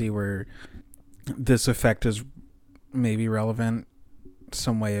Legacy where this effect is maybe relevant.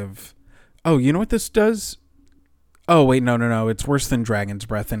 Some way of... Oh, you know what this does? Oh, wait, no. It's worse than Dragon's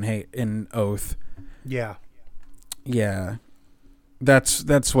Breath in Oath. Yeah. Yeah.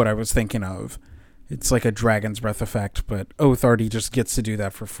 That's what I was thinking of. It's like a Dragon's Breath effect, but Oath already just gets to do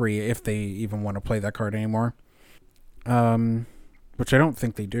that for free if they even want to play that card anymore. Which I don't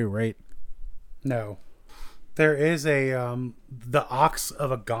think they do, right? No. There is the Ox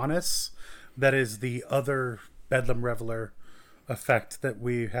of Agonis that is the other Bedlam Reveler effect that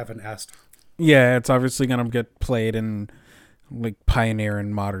we haven't asked. Yeah, it's obviously going to get played in like Pioneer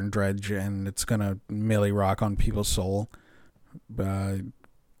and Modern Dredge, and it's gonna melee rock on people's soul.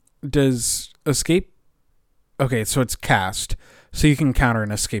 Does escape? Okay, so it's cast, so you can counter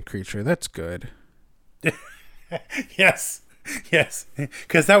an escape creature. That's good. Yes. Yes.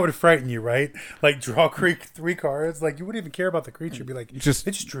 Because that would frighten you, right? Like, draw 3 cards. Like, you wouldn't even care about the creature. You'd be like, it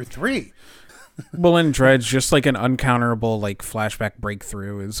just drew 3. Well, in Dredge, just like an uncounterable like flashback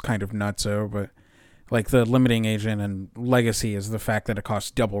breakthrough is kind of nutso, but like the limiting agent and Legacy is the fact that it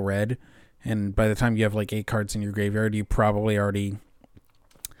costs double red, and by the time you have like 8 cards in your graveyard, you probably already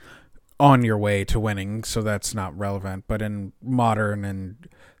on your way to winning, so that's not relevant. But in Modern and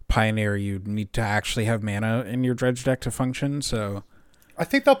Pioneer, you need to actually have mana in your Dredge deck to function, so I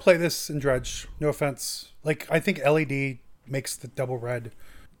think they'll play this in Dredge. No offense. Like, I think LED makes the double red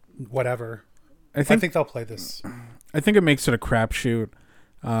whatever. I think they'll play this. I think it makes it a crapshoot.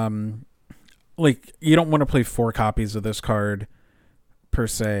 Like, you don't want to play 4 copies of this card per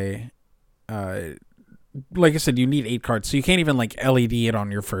se. Like I said, you need 8 cards, so you can't even like LED it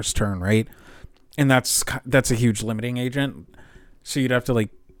on your first turn, right? And that's a huge limiting agent. So you'd have to like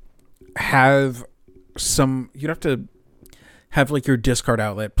you'd have to have like your discard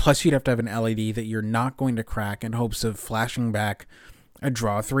outlet, plus you'd have to have an LED that you're not going to crack in hopes of flashing back a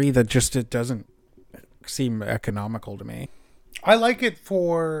draw 3 that just it doesn't seem economical to me. I like it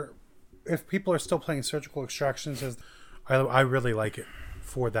for if people are still playing Surgical Extractions. I really like it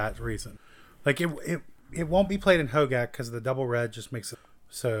for that reason. Like, it won't be played in Hogak because the double red just makes it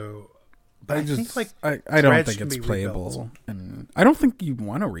so. But I think like I don't think it's playable, and I don't think you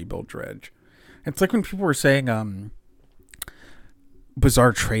want to rebuild Dredge. It's like when people were saying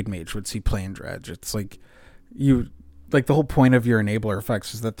Bizarre Trade Mage would see play in Dredge. It's like the whole point of your enabler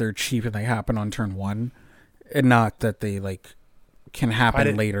effects is that they're cheap and they happen on turn 1, and not that they like can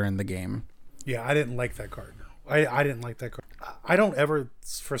happen later in the game. Yeah, I didn't like that card. I didn't like that card. I don't ever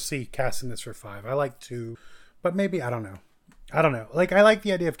foresee casting this for 5. I like to, but maybe I don't know. Like, I like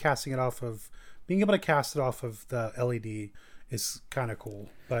the idea of casting it off of being able to cast it off of the LED is kind of cool,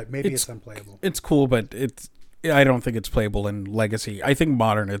 but maybe it's unplayable. It's cool, but I don't think it's playable in Legacy. I think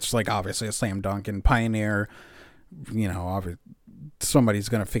Modern, it's like obviously a slam dunk. In Pioneer, you know, somebody's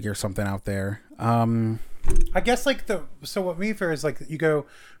gonna figure something out there. I guess like so what me fear is like you go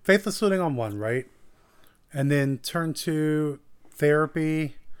Faithless Looting on 1, right? And then turn 2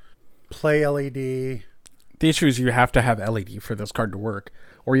 Therapy, play LED. The issue is you have to have LED for this card to work,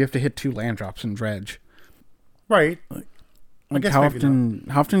 or you have to hit 2 land drops in Dredge. Right. Like how often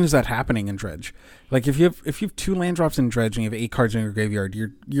is that happening in Dredge? Like if you have 2 land drops in Dredge and you have 8 cards in your graveyard,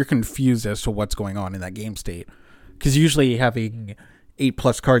 you're confused as to what's going on in that game state. Because usually having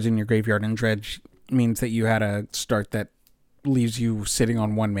 8+ cards in your graveyard in Dredge means that you had a start that leaves you sitting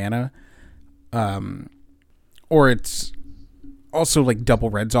on 1 mana. Or it's also like double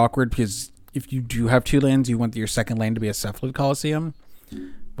red's awkward because if you do have 2 lands, you want your second land to be a Cephalid Coliseum,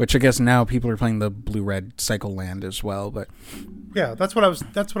 which I guess now people are playing the blue-red cycle land as well. But yeah, that's what I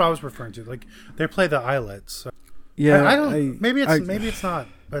was referring to. Like they play the islets. So. Yeah, I don't. Maybe it's not,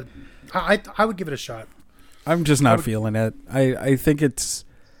 but I would give it a shot. I'm just not feeling it. I think it's.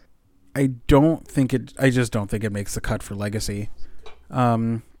 I just don't think it makes the cut for Legacy.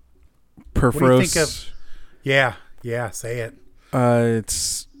 Perforos. What do you think of? Yeah, say it.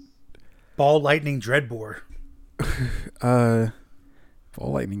 It's Ball Lightning Dreadbore. Ball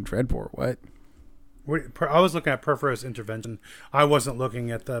Lightning Dreadbore. What? I was looking at Perforos Intervention. I wasn't looking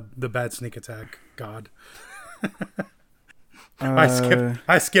at the bad sneak attack god.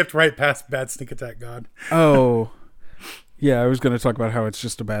 I skipped right past bad sneak attack god. Oh, yeah. I was going to talk about how it's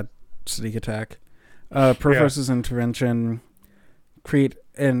just a bad sneak attack. Perforos' Intervention. Create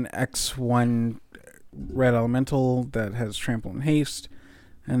an X1 red elemental that has trample and haste,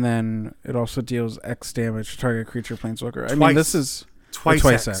 and then it also deals X damage to target creature planeswalker. I mean, this is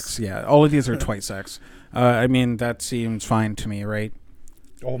twice X. Yeah, all of these are twice X. I mean, that seems fine to me, right?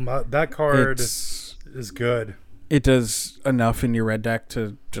 Oh, that card is good. It does enough in your red deck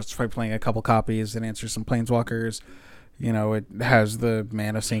to justify playing a couple copies and answer some planeswalkers. You know, it has the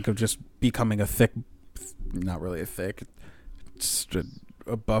mana sink of just becoming a thick, not really a thick, just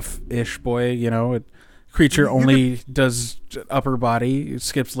a buff-ish boy, you know. Creature only does upper body, it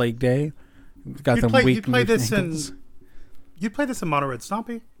skips leg day. Got them weak. You'd play this in Mono Red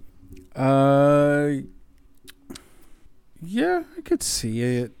Stompy? Yeah, I could see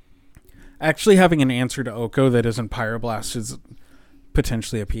it. Actually having an answer to Oko that isn't Pyroblast is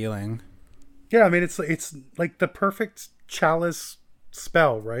potentially appealing. Yeah, I mean it's like the perfect Chalice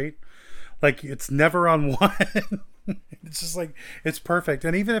spell, right? Like it's never on 1. It's just like, it's perfect.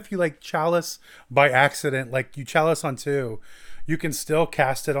 And even if you like chalice by accident, like you chalice on 2, you can still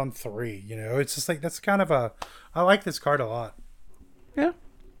cast it on 3. It's just like, that's kind of I like this card a lot. Yeah.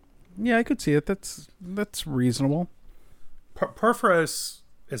 Yeah, I could see it. That's reasonable. Purphoros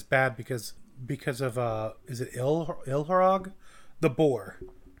is bad because of is it Ilharog? The boar.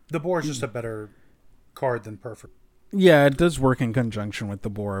 The boar is just a better card than Purphoros. Yeah, it does work in conjunction with the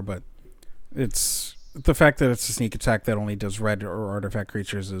boar, but it's the fact that it's a sneak attack that only does red or artifact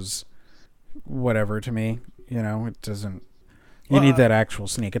creatures is whatever to me. It doesn't. You need that actual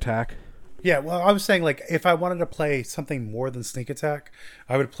sneak attack. Yeah, well, I was saying, like, if I wanted to play something more than sneak attack,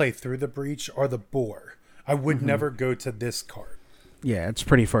 I would play Through the Breach or the boar. I would never go to this card. Yeah, it's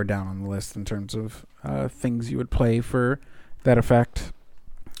pretty far down on the list in terms of things you would play for that effect.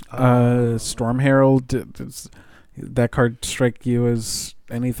 Storm Herald, does that card strike you as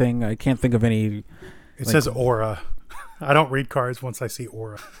anything? I can't think of any. It says aura. I don't read cards once I see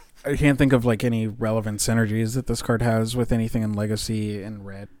aura. I can't think of like any relevant synergies that this card has with anything in Legacy and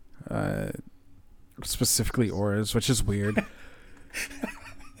Red. Specifically auras, which is weird.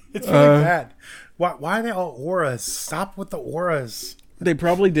 It's really bad. Why are they all auras? Stop with the auras. They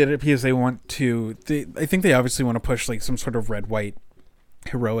probably did it because they want to. I think they obviously want to push like some sort of red-white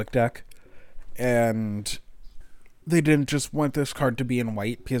heroic deck, and they didn't just want this card to be in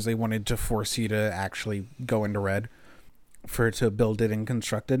white because they wanted to force you to actually go into red for it to build it in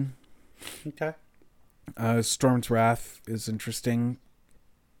constructed. Okay. Storm's Wrath is interesting,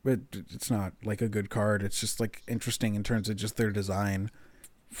 but it's not like a good card. It's just like interesting in terms of just their design.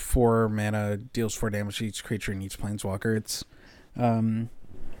 4 mana, deals 4 damage to each creature and each planeswalker. It's why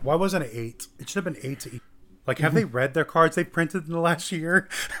wasn't it 8? It should have been 8 to each. Like, have they read their cards they printed in the last year?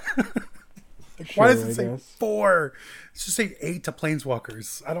 Like, why does it say 4? It should say 8 to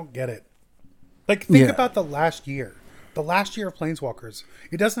planeswalkers. I don't get it. Like, think about the last year. The last year of planeswalkers.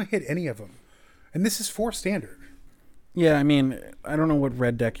 It doesn't hit any of them. And this is 4 standard. Yeah, I mean, I don't know what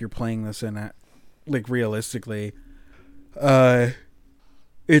red deck you're playing this in at. Like, realistically.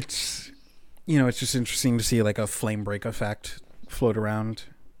 It's, it's just interesting to see, like, a flame break effect float around.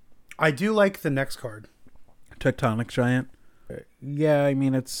 I do like the next card. Tectonic Giant. Yeah, I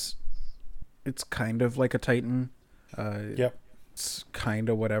mean, it's kind of like a Titan. Yep. It's kind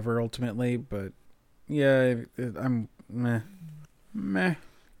of whatever, ultimately, but, yeah, I'm meh.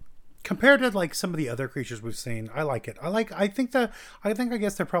 Compared to like some of the other creatures we've seen, I like it. I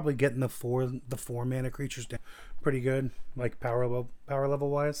guess they're probably getting the 4 mana creatures down pretty good, like power level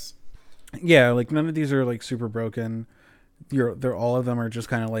wise. Yeah, like none of these are like super broken. They're all of them are just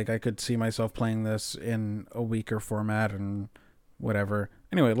kind of like I could see myself playing this in a weaker format and whatever.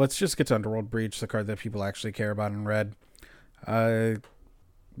 Anyway, let's just get to Underworld Breach, the card that people actually care about in red.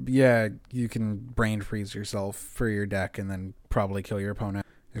 Yeah, you can brain freeze yourself for your deck and then probably kill your opponent.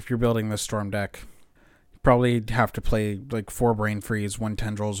 If you're building this Storm deck, you probably have to play like 4 Brain Freeze, 1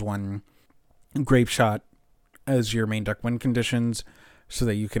 Tendrils, 1 Grape Shot as your main deck win conditions so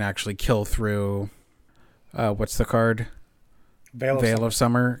that you can actually kill through, what's the card? Veil of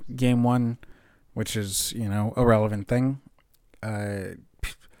Summer, game 1, which is, a relevant thing. I'm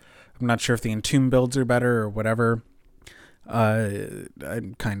not sure if the Entomb builds are better or whatever.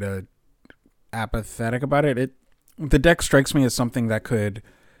 I'm kind of apathetic about it. The deck strikes me as something that could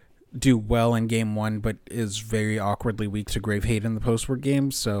do well in game 1, but is very awkwardly weak to Grave Hate in the post-war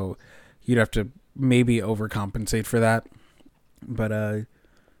games, so you'd have to maybe overcompensate for that. But,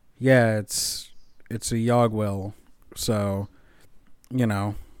 yeah, it's a Yogg-Will, so,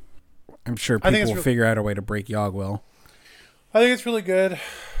 I'm sure people will figure out a way to break Yogg-Will. I think it's really good.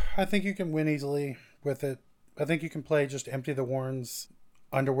 I think you can win easily with it. I think you can play just Empty the Warrens,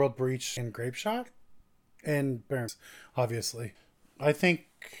 Underworld Breach, and Grape Shot. And Barons, obviously. I think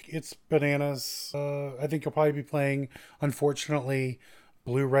it's bananas. I think you'll probably be playing, unfortunately,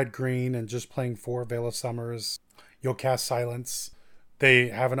 blue, red, green, and just playing 4 Veil of Summers. You'll cast Silence. They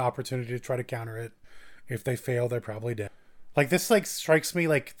have an opportunity to try to counter it. If they fail, they're probably dead. Like, this strikes me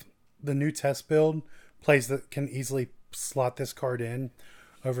like the new test build plays that can easily slot this card in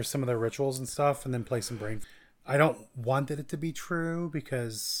over some of their rituals and stuff and then play some brain. I don't want it to be true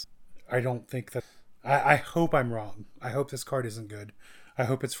because I don't think that... I hope I'm wrong. I hope this card isn't good. I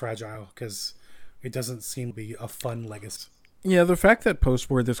hope it's fragile because it doesn't seem to be a fun legacy. Yeah, the fact that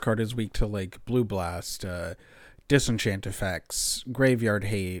post-war this card is weak to like Blue Blast, Disenchant effects, Graveyard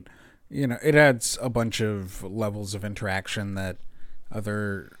Hate, it adds a bunch of levels of interaction that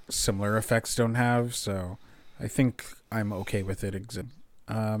other similar effects don't have. So I think I'm okay with it.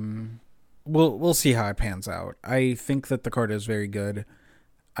 We'll see how it pans out. I think that the card is very good.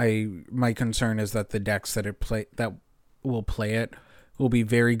 My concern is that the decks that will play it will be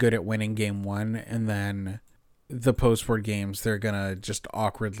very good at winning game one, and then the post-board games they're gonna just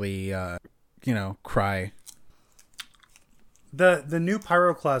awkwardly cry. The new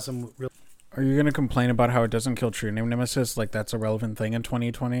Pyroclasm. Are you gonna complain about how it doesn't kill True Name Nemesis? Like that's a relevant thing in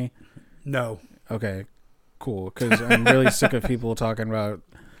 2020? No. Okay, cool. Because I'm really sick of people talking about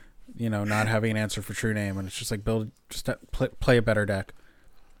not having an answer for True Name, and it's just like play a better deck.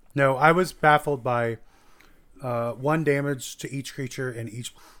 No, I was baffled by 1 damage to each creature and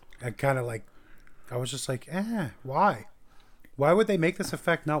each. I was just like, why? Why would they make this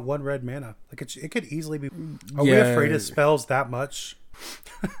effect not 1 red mana? Like it could easily be. Are we afraid of spells that much?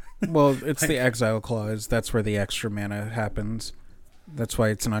 Well, it's the exile clause. That's where the extra mana happens. That's why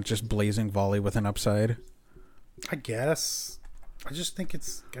it's not just blazing volley with an upside. I guess. I just think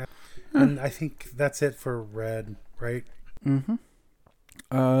it's. And I think that's it for red, right? Mm-hmm.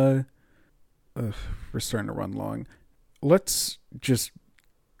 We're starting to run long. Let's just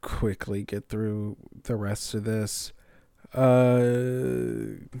quickly get through the rest of this. What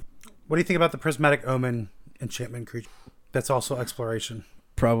do you think about the Prismatic Omen enchantment creature? That's also exploration.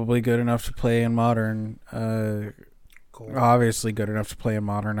 Probably good enough to play in Modern. Cool. Obviously good enough to play in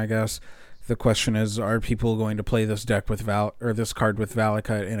Modern, I guess. The question is, are people going to play this deck with this card with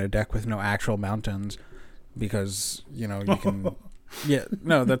Valakut in a deck with no actual mountains? Because, you can... Yeah,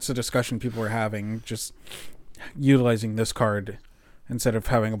 no, that's a discussion people are having, just utilizing this card instead of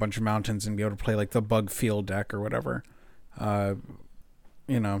having a bunch of mountains and be able to play like the Bug Field deck or whatever.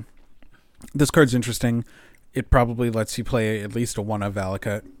 This card's interesting. It probably lets you play at least a 1 of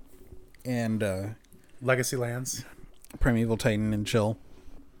Valakut and Legacy Lands, Primeval Titan, and chill.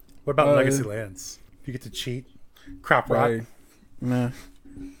 What about Legacy Lands? You get to cheat, crop rot. Meh.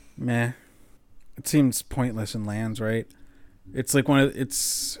 It seems pointless in lands, right? It's like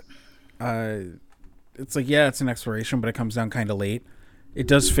it's like, yeah, it's an exploration, but it comes down kind of late. It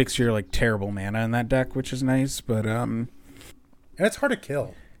does fix your like terrible mana in that deck, which is nice, but and it's hard to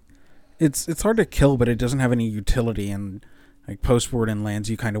kill. It's hard to kill, but it doesn't have any utility. And like post-board and lands,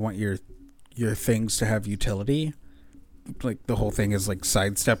 you kind of want your things to have utility. Like the whole thing is like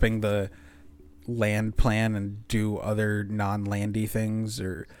sidestepping the land plan and do other non-landy things,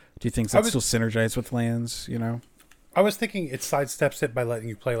 or do you think that still synergize with lands? I was thinking it sidesteps it by letting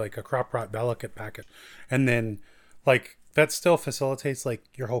you play like a Crop Rot Valakut packet, and then like that still facilitates like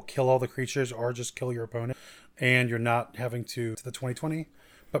your whole kill all the creatures or just kill your opponent, and you're not having to the 2020.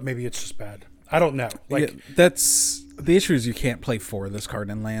 But maybe it's just bad. I don't know. Like that's the issue is you can't play 4 of this card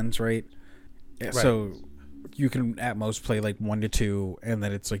in lands, right? Right. So you can at most play like 1 to 2, and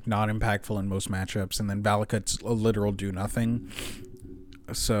then it's like not impactful in most matchups, and then Valakut's a literal do nothing.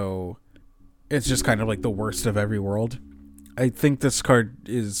 So it's just kind of like the worst of every world. I think this card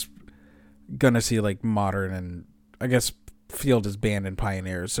is gonna see like Modern, and I guess Field is banned in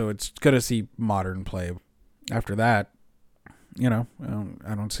Pioneer, so it's gonna see Modern play. After that, I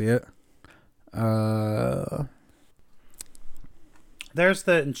don't see it. There's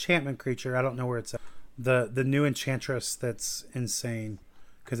the enchantment creature. I don't know where it's at. The new Enchantress that's insane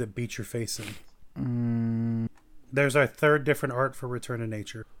because it beats your face in. There's our 3rd different art for Return to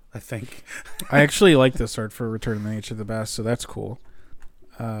Nature, I think. I actually like this art for Return to Nature the best, so that's cool.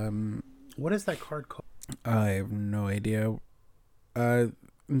 What is that card called? I have no idea.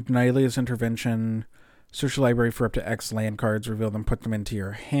 Nylea's Intervention. Search the library for up to X land cards, reveal them, put them into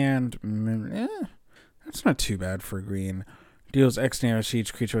your hand. That's not too bad for green. Deals X damage to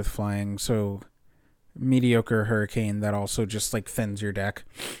each creature with flying, so mediocre Hurricane that also just like thins your deck.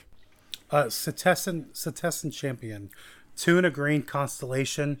 Setessan Champion. 2 and a green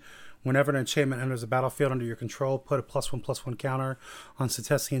Constellation. Whenever an enchantment enters the battlefield under your control, put a +1/+1 counter on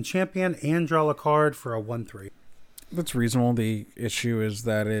Setessan Champion and draw a card for a 1/3. That's reasonable. The issue is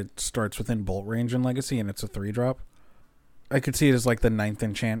that it starts within bolt range in Legacy, and it's a 3-drop. I could see it as like the 9th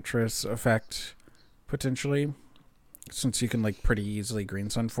Enchantress effect, potentially, since you can like pretty easily Green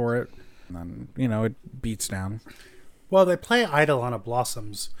Sun for it. And then, it beats down. Well, they play Eidolon of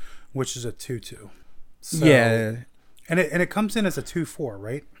Blossoms, which is a 2/2. So, yeah. And it comes in as a 2/4,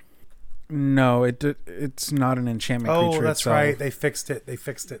 right? No, it's not an enchantment creature. Oh, that's itself. right. They fixed it.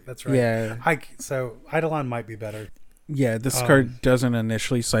 That's right. Yeah. So Eidolon might be better. Yeah, this card doesn't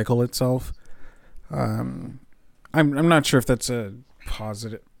initially cycle itself. I'm not sure if that's a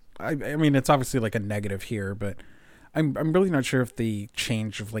positive. I mean, it's obviously like a negative here, but I'm really not sure if the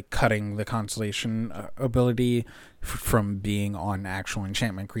change of like cutting the Constellation ability from being on actual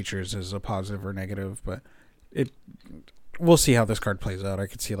enchantment creatures is a positive or negative. But we'll see how this card plays out. I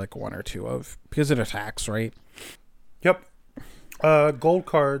could see like 1 or 2 of, because it attacks, right? Yep. Gold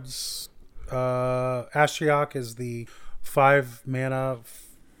cards. Ashiok is the 5 mana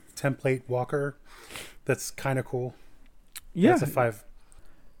template walker. That's kind of cool. Yeah, That's a 5.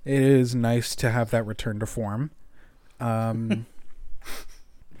 it is nice to have that return to form. What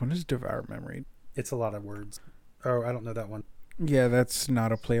is Devour Memory? It's a lot of words. Oh, I don't know that one. Yeah, that's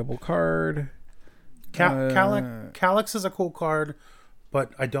not a playable card. Calyx is a cool card,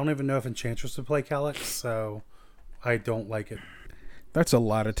 but I don't even know if Enchantress would play Calyx, so I don't like it. That's a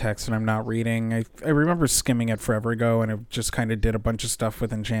lot of text, and I'm not reading. I remember skimming it forever ago, and it just kind of did a bunch of stuff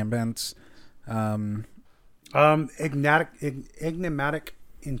with enchantments. Enigmatic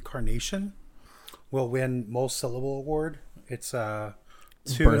Incarnation will win most syllable award. It's a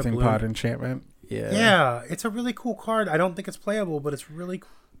 2 and a Birthing blue. Pod enchantment. Yeah, it's a really cool card. I don't think it's playable, but it's really cool.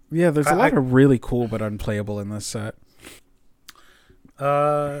 Yeah, there's a lot of really cool but unplayable in this set.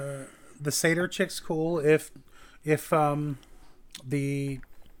 The Satyr chick's cool. If the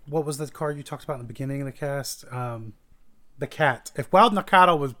what was the card you talked about in the beginning of the cast? The cat. If Wild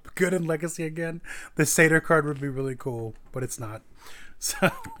Nakata was good in Legacy again, the Satyr card would be really cool, but it's not.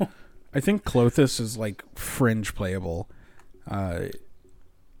 So I think Klothys is like fringe playable.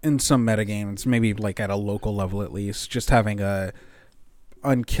 In some metagames, maybe like at a local level at least, just having a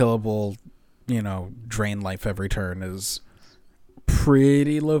unkillable, drain life every turn is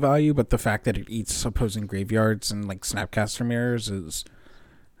pretty low value, but the fact that it eats opposing graveyards and like Snapcaster Mirrors is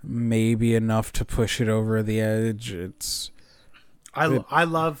maybe enough to push it over the edge. I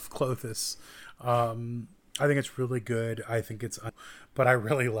love Klothys. I think it's really good. I think but I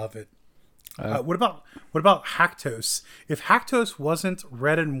really love it. What about Haktos? If Haktos wasn't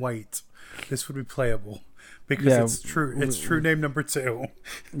red and white, this would be playable because it's true. It's true name number 2.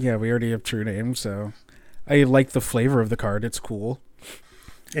 Yeah, we already have true name, so I like the flavor of the card. It's cool.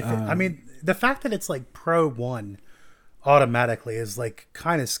 I mean, the fact that it's like Pro 1 automatically is like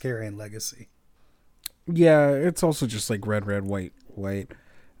kind of scary in Legacy. Yeah, it's also just like red, white, white.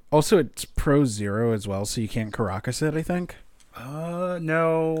 Also, it's Pro 0 as well, so you can't Karakas it, I think.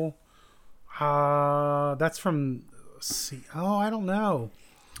 No. That's from I don't know.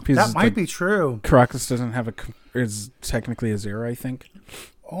 Because that might be true. Karakas doesn't have is technically a 0, I think.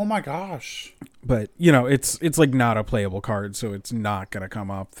 Oh my gosh. But, it's like not a playable card, so it's not going to come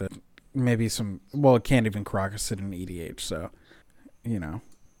up that maybe it can't even Karakas it in EDH, so, Yeah,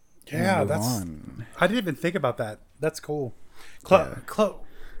 I didn't even think about that. That's cool. Kroxa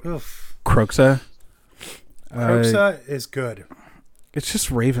is good. It's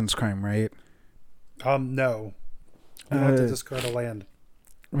just Raven's Crime, right? No. You don't have to discard a land.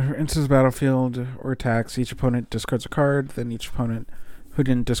 Enters the battlefield or attacks, each opponent discards a card, then each opponent who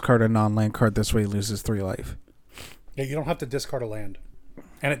didn't discard a non-land card this way loses 3 life. Yeah, you don't have to discard a land.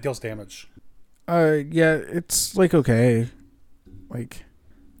 And it deals damage. Yeah, it's like okay. And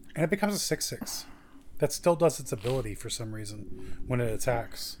it becomes a 6/6. That still does its ability for some reason when it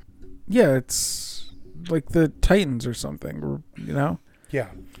attacks. Yeah, it's like the Titans or something, Yeah.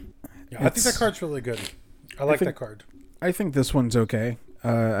 I think that card's really good. I like that card. I think this one's okay.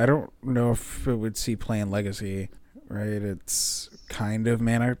 I don't know if it would see play in Legacy, right? It's kind of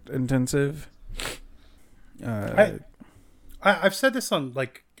mana intensive. I've said this on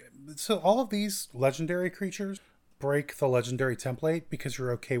so all of these legendary creatures break the legendary template because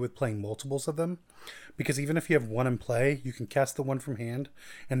you're okay with playing multiples of them. Because even if you have one in play, you can cast the one from hand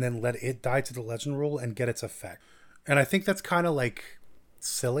and then let it die to the legend rule and get its effect. And I think that's kind of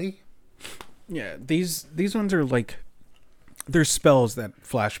silly. Yeah, these ones are they're spells that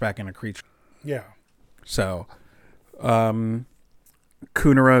flash back in a creature. Yeah. So,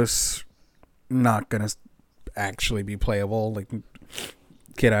 Kunaros not gonna actually be playable.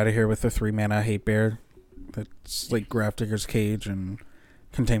 Get out of here with the 3 mana Hate Bear. That's Grafdigger's Cage and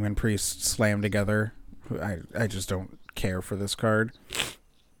Containment Priest slammed together. I just don't care for this card.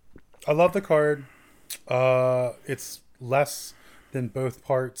 I love the card. It's less than both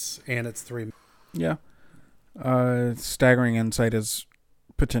parts, and it's 3. Yeah. Staggering Insight is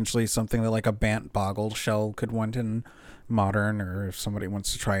potentially something that a Bant Boggle shell could want in Modern, or if somebody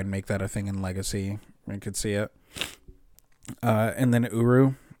wants to try and make that a thing in Legacy, I could see it. And then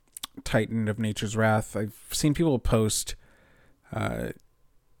Uru, Titan of Nature's Wrath. I've seen people post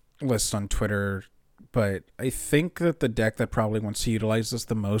lists on Twitter, but I think that the deck that probably wants to utilize this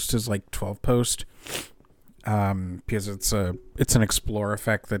the most is 12 post, because it's an explore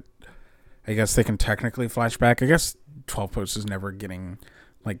effect that I guess they can technically flash back. I guess 12 post is never getting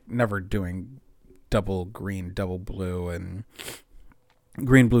never doing double green, double blue, and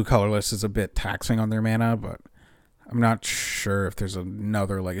green blue colorless is a bit taxing on their mana, but I'm not sure if there's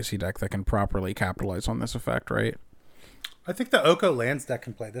another Legacy deck that can properly capitalize on this effect, right? I think the Oko Lands deck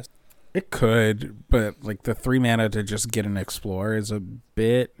can play this. It could, but like the 3 mana to just get an Explore is a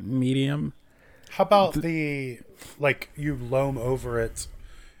bit medium. How about like you loam over it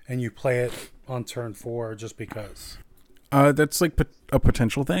and you play it on turn 4 just because? That's like a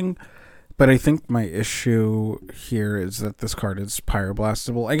potential thing, but I think my issue here is that this card is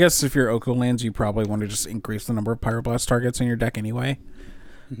Pyroblastable. I guess if you're Oko Lands, you probably want to just increase the number of Pyroblast targets in your deck anyway,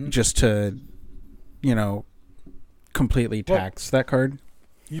 just to, completely tax that card.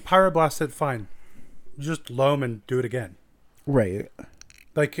 You Pyroblast it, fine. You just loam and do it again. Right.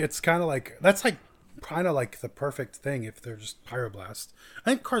 Like, it's kind of like, that's like kind of like the perfect thing if they're just Pyroblast.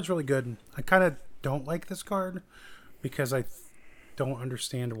 I think the card's really good. I kind of don't like this card because I don't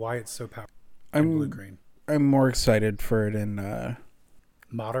understand why it's so powerful. Blue-green. I'm more excited for it in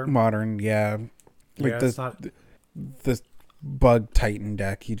Modern? Modern, yeah. Like it's not... the Bug Titan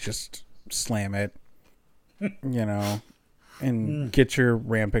deck, you just slam it, and get your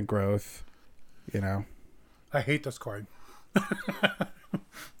rampant growth, I hate this card.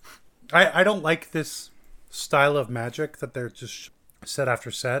 I don't like this style of Magic that they're just set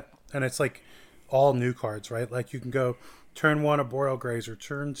after set, and it's like all new cards, right? Like you can go turn 1 Arboreal Grazer,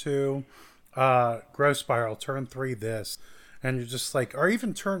 turn 2 Growth Spiral, turn 3 this, and you're just like, or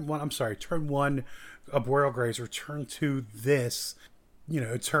even turn 1 Arboreal Grazer, turn 2 this,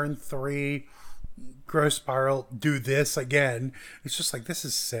 turn 3 Growth Spiral, do this again. It's just like, this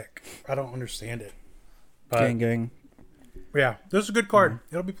is sick. I don't understand it. But, gang. Yeah, this is a good card.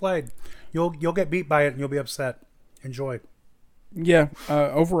 It'll be played. You'll get beat by it and you'll be upset. Enjoy. Yeah,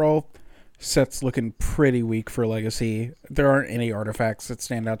 overall, set's looking pretty weak for Legacy. There aren't any artifacts that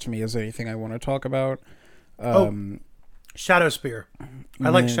stand out to me as anything I want to talk about. Shadow Spear. I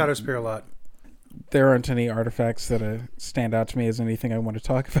like Shadow Spear a lot. There aren't any artifacts that stand out to me as anything I want to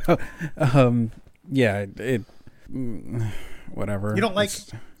talk about. Whatever. You don't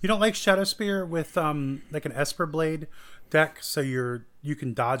like Shadow Spear with like an Esper Blade deck, so you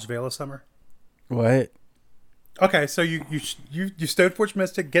can dodge Veil of Summer? What? Okay, so you Stoneforge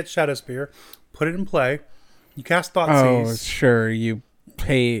Mystic, get Shadow Spear, put it in play. You cast Thoughtseize. Oh, sure. You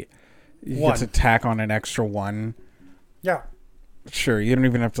pay. You get to attack on an extra 1. Yeah. Sure. You don't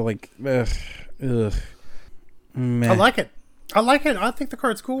even have to like. Ugh. Meh. I like it. I think the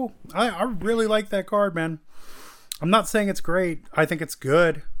card's cool. I really like that card, man. I'm not saying it's great. I think it's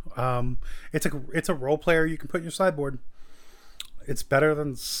good. It's a role player you can put in your sideboard. It's better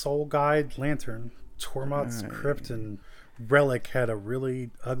than Soul Guide Lantern. Tormod's Crypt and Relic had a really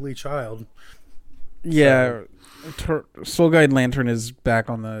ugly child. Yeah, Soul Guide Lantern is back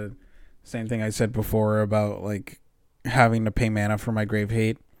on the same thing I said before about like having to pay mana for my Grave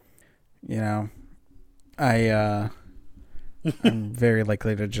Hate. I'm very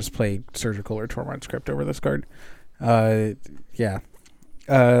likely to just play Surgical or Tormod's Crypt over this card.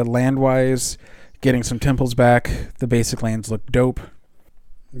 Land-wise, getting some temples back. The basic lands look dope.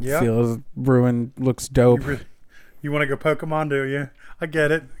 Yeah. Field Ruin looks dope. You want to go Pokemon, do you? I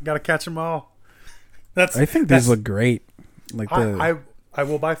get it. Got to catch them all. I think these look great. Like I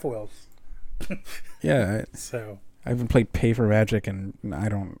will buy foils. Yeah. So I haven't played Pay for Magic and I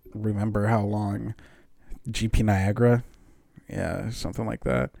don't remember how long. GP Niagara. Yeah, something like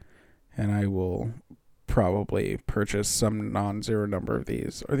that. And I will probably purchase some non-zero number of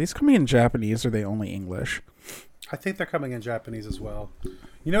these. Are these coming in Japanese or are they only English? I think they're coming in Japanese as well.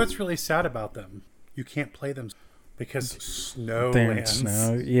 You know what's really sad about them? You can't play them because snow lands.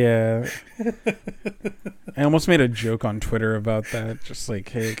 Snow. Yeah. I almost made a joke on Twitter about that. Just like,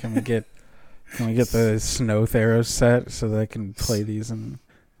 hey, can we get the Snow Theros set so that I can play these in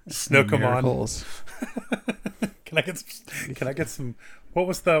Snow Miracles? Can I get some? What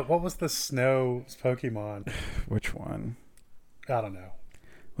was the snow Pokemon? Which one? I don't know.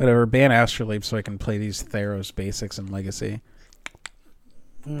 Whatever. Ban Astrolabe so I can play these Theros basics in Legacy.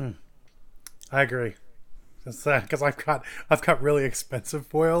 I agree. Because I've got really expensive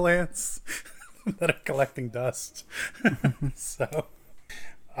foil lands that are collecting dust. So,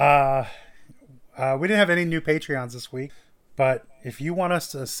 we didn't have any new Patreons this week, but if you want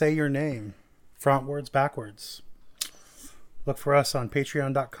us to say your name frontwards, backwards, look for us on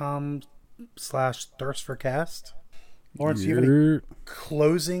patreon.com/thirstforcast. Lawrence, you have any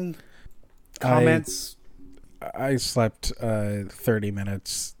closing comments? I slept 30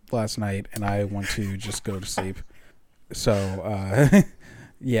 minutes last night and I want to just go to sleep. So,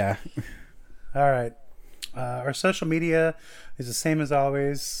 yeah. All right. Our social media is the same as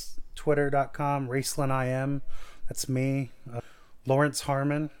always. Twitter.com, RacelinIM. That's me. Lawrence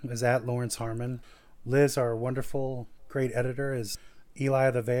Harmon is at Lawrence Harmon. Liz, our wonderful, great editor, is Eli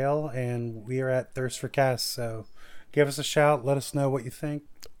the Veil. And we are at Thirst for Cast. So Give us a shout. Let us know what you think.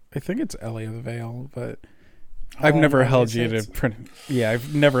 I think it's Ellie of the Vale, but I've never held you to.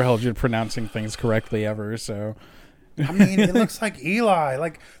 I've never held you to pronouncing things correctly ever. So. I mean, it looks like Eli.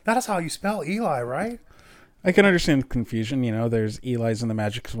 Like, that is how you spell Eli, right? I can understand confusion. You know, there's Eli's in the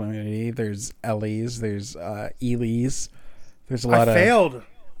Magic community. There's Ellie's. There's Eli's. There's a lot of... I failed.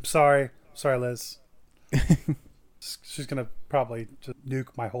 Sorry, Liz. She's going to probably just nuke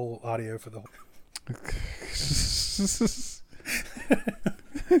my whole audio for the whole...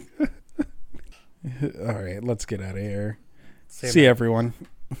 All right, let's get out of here. See everyone.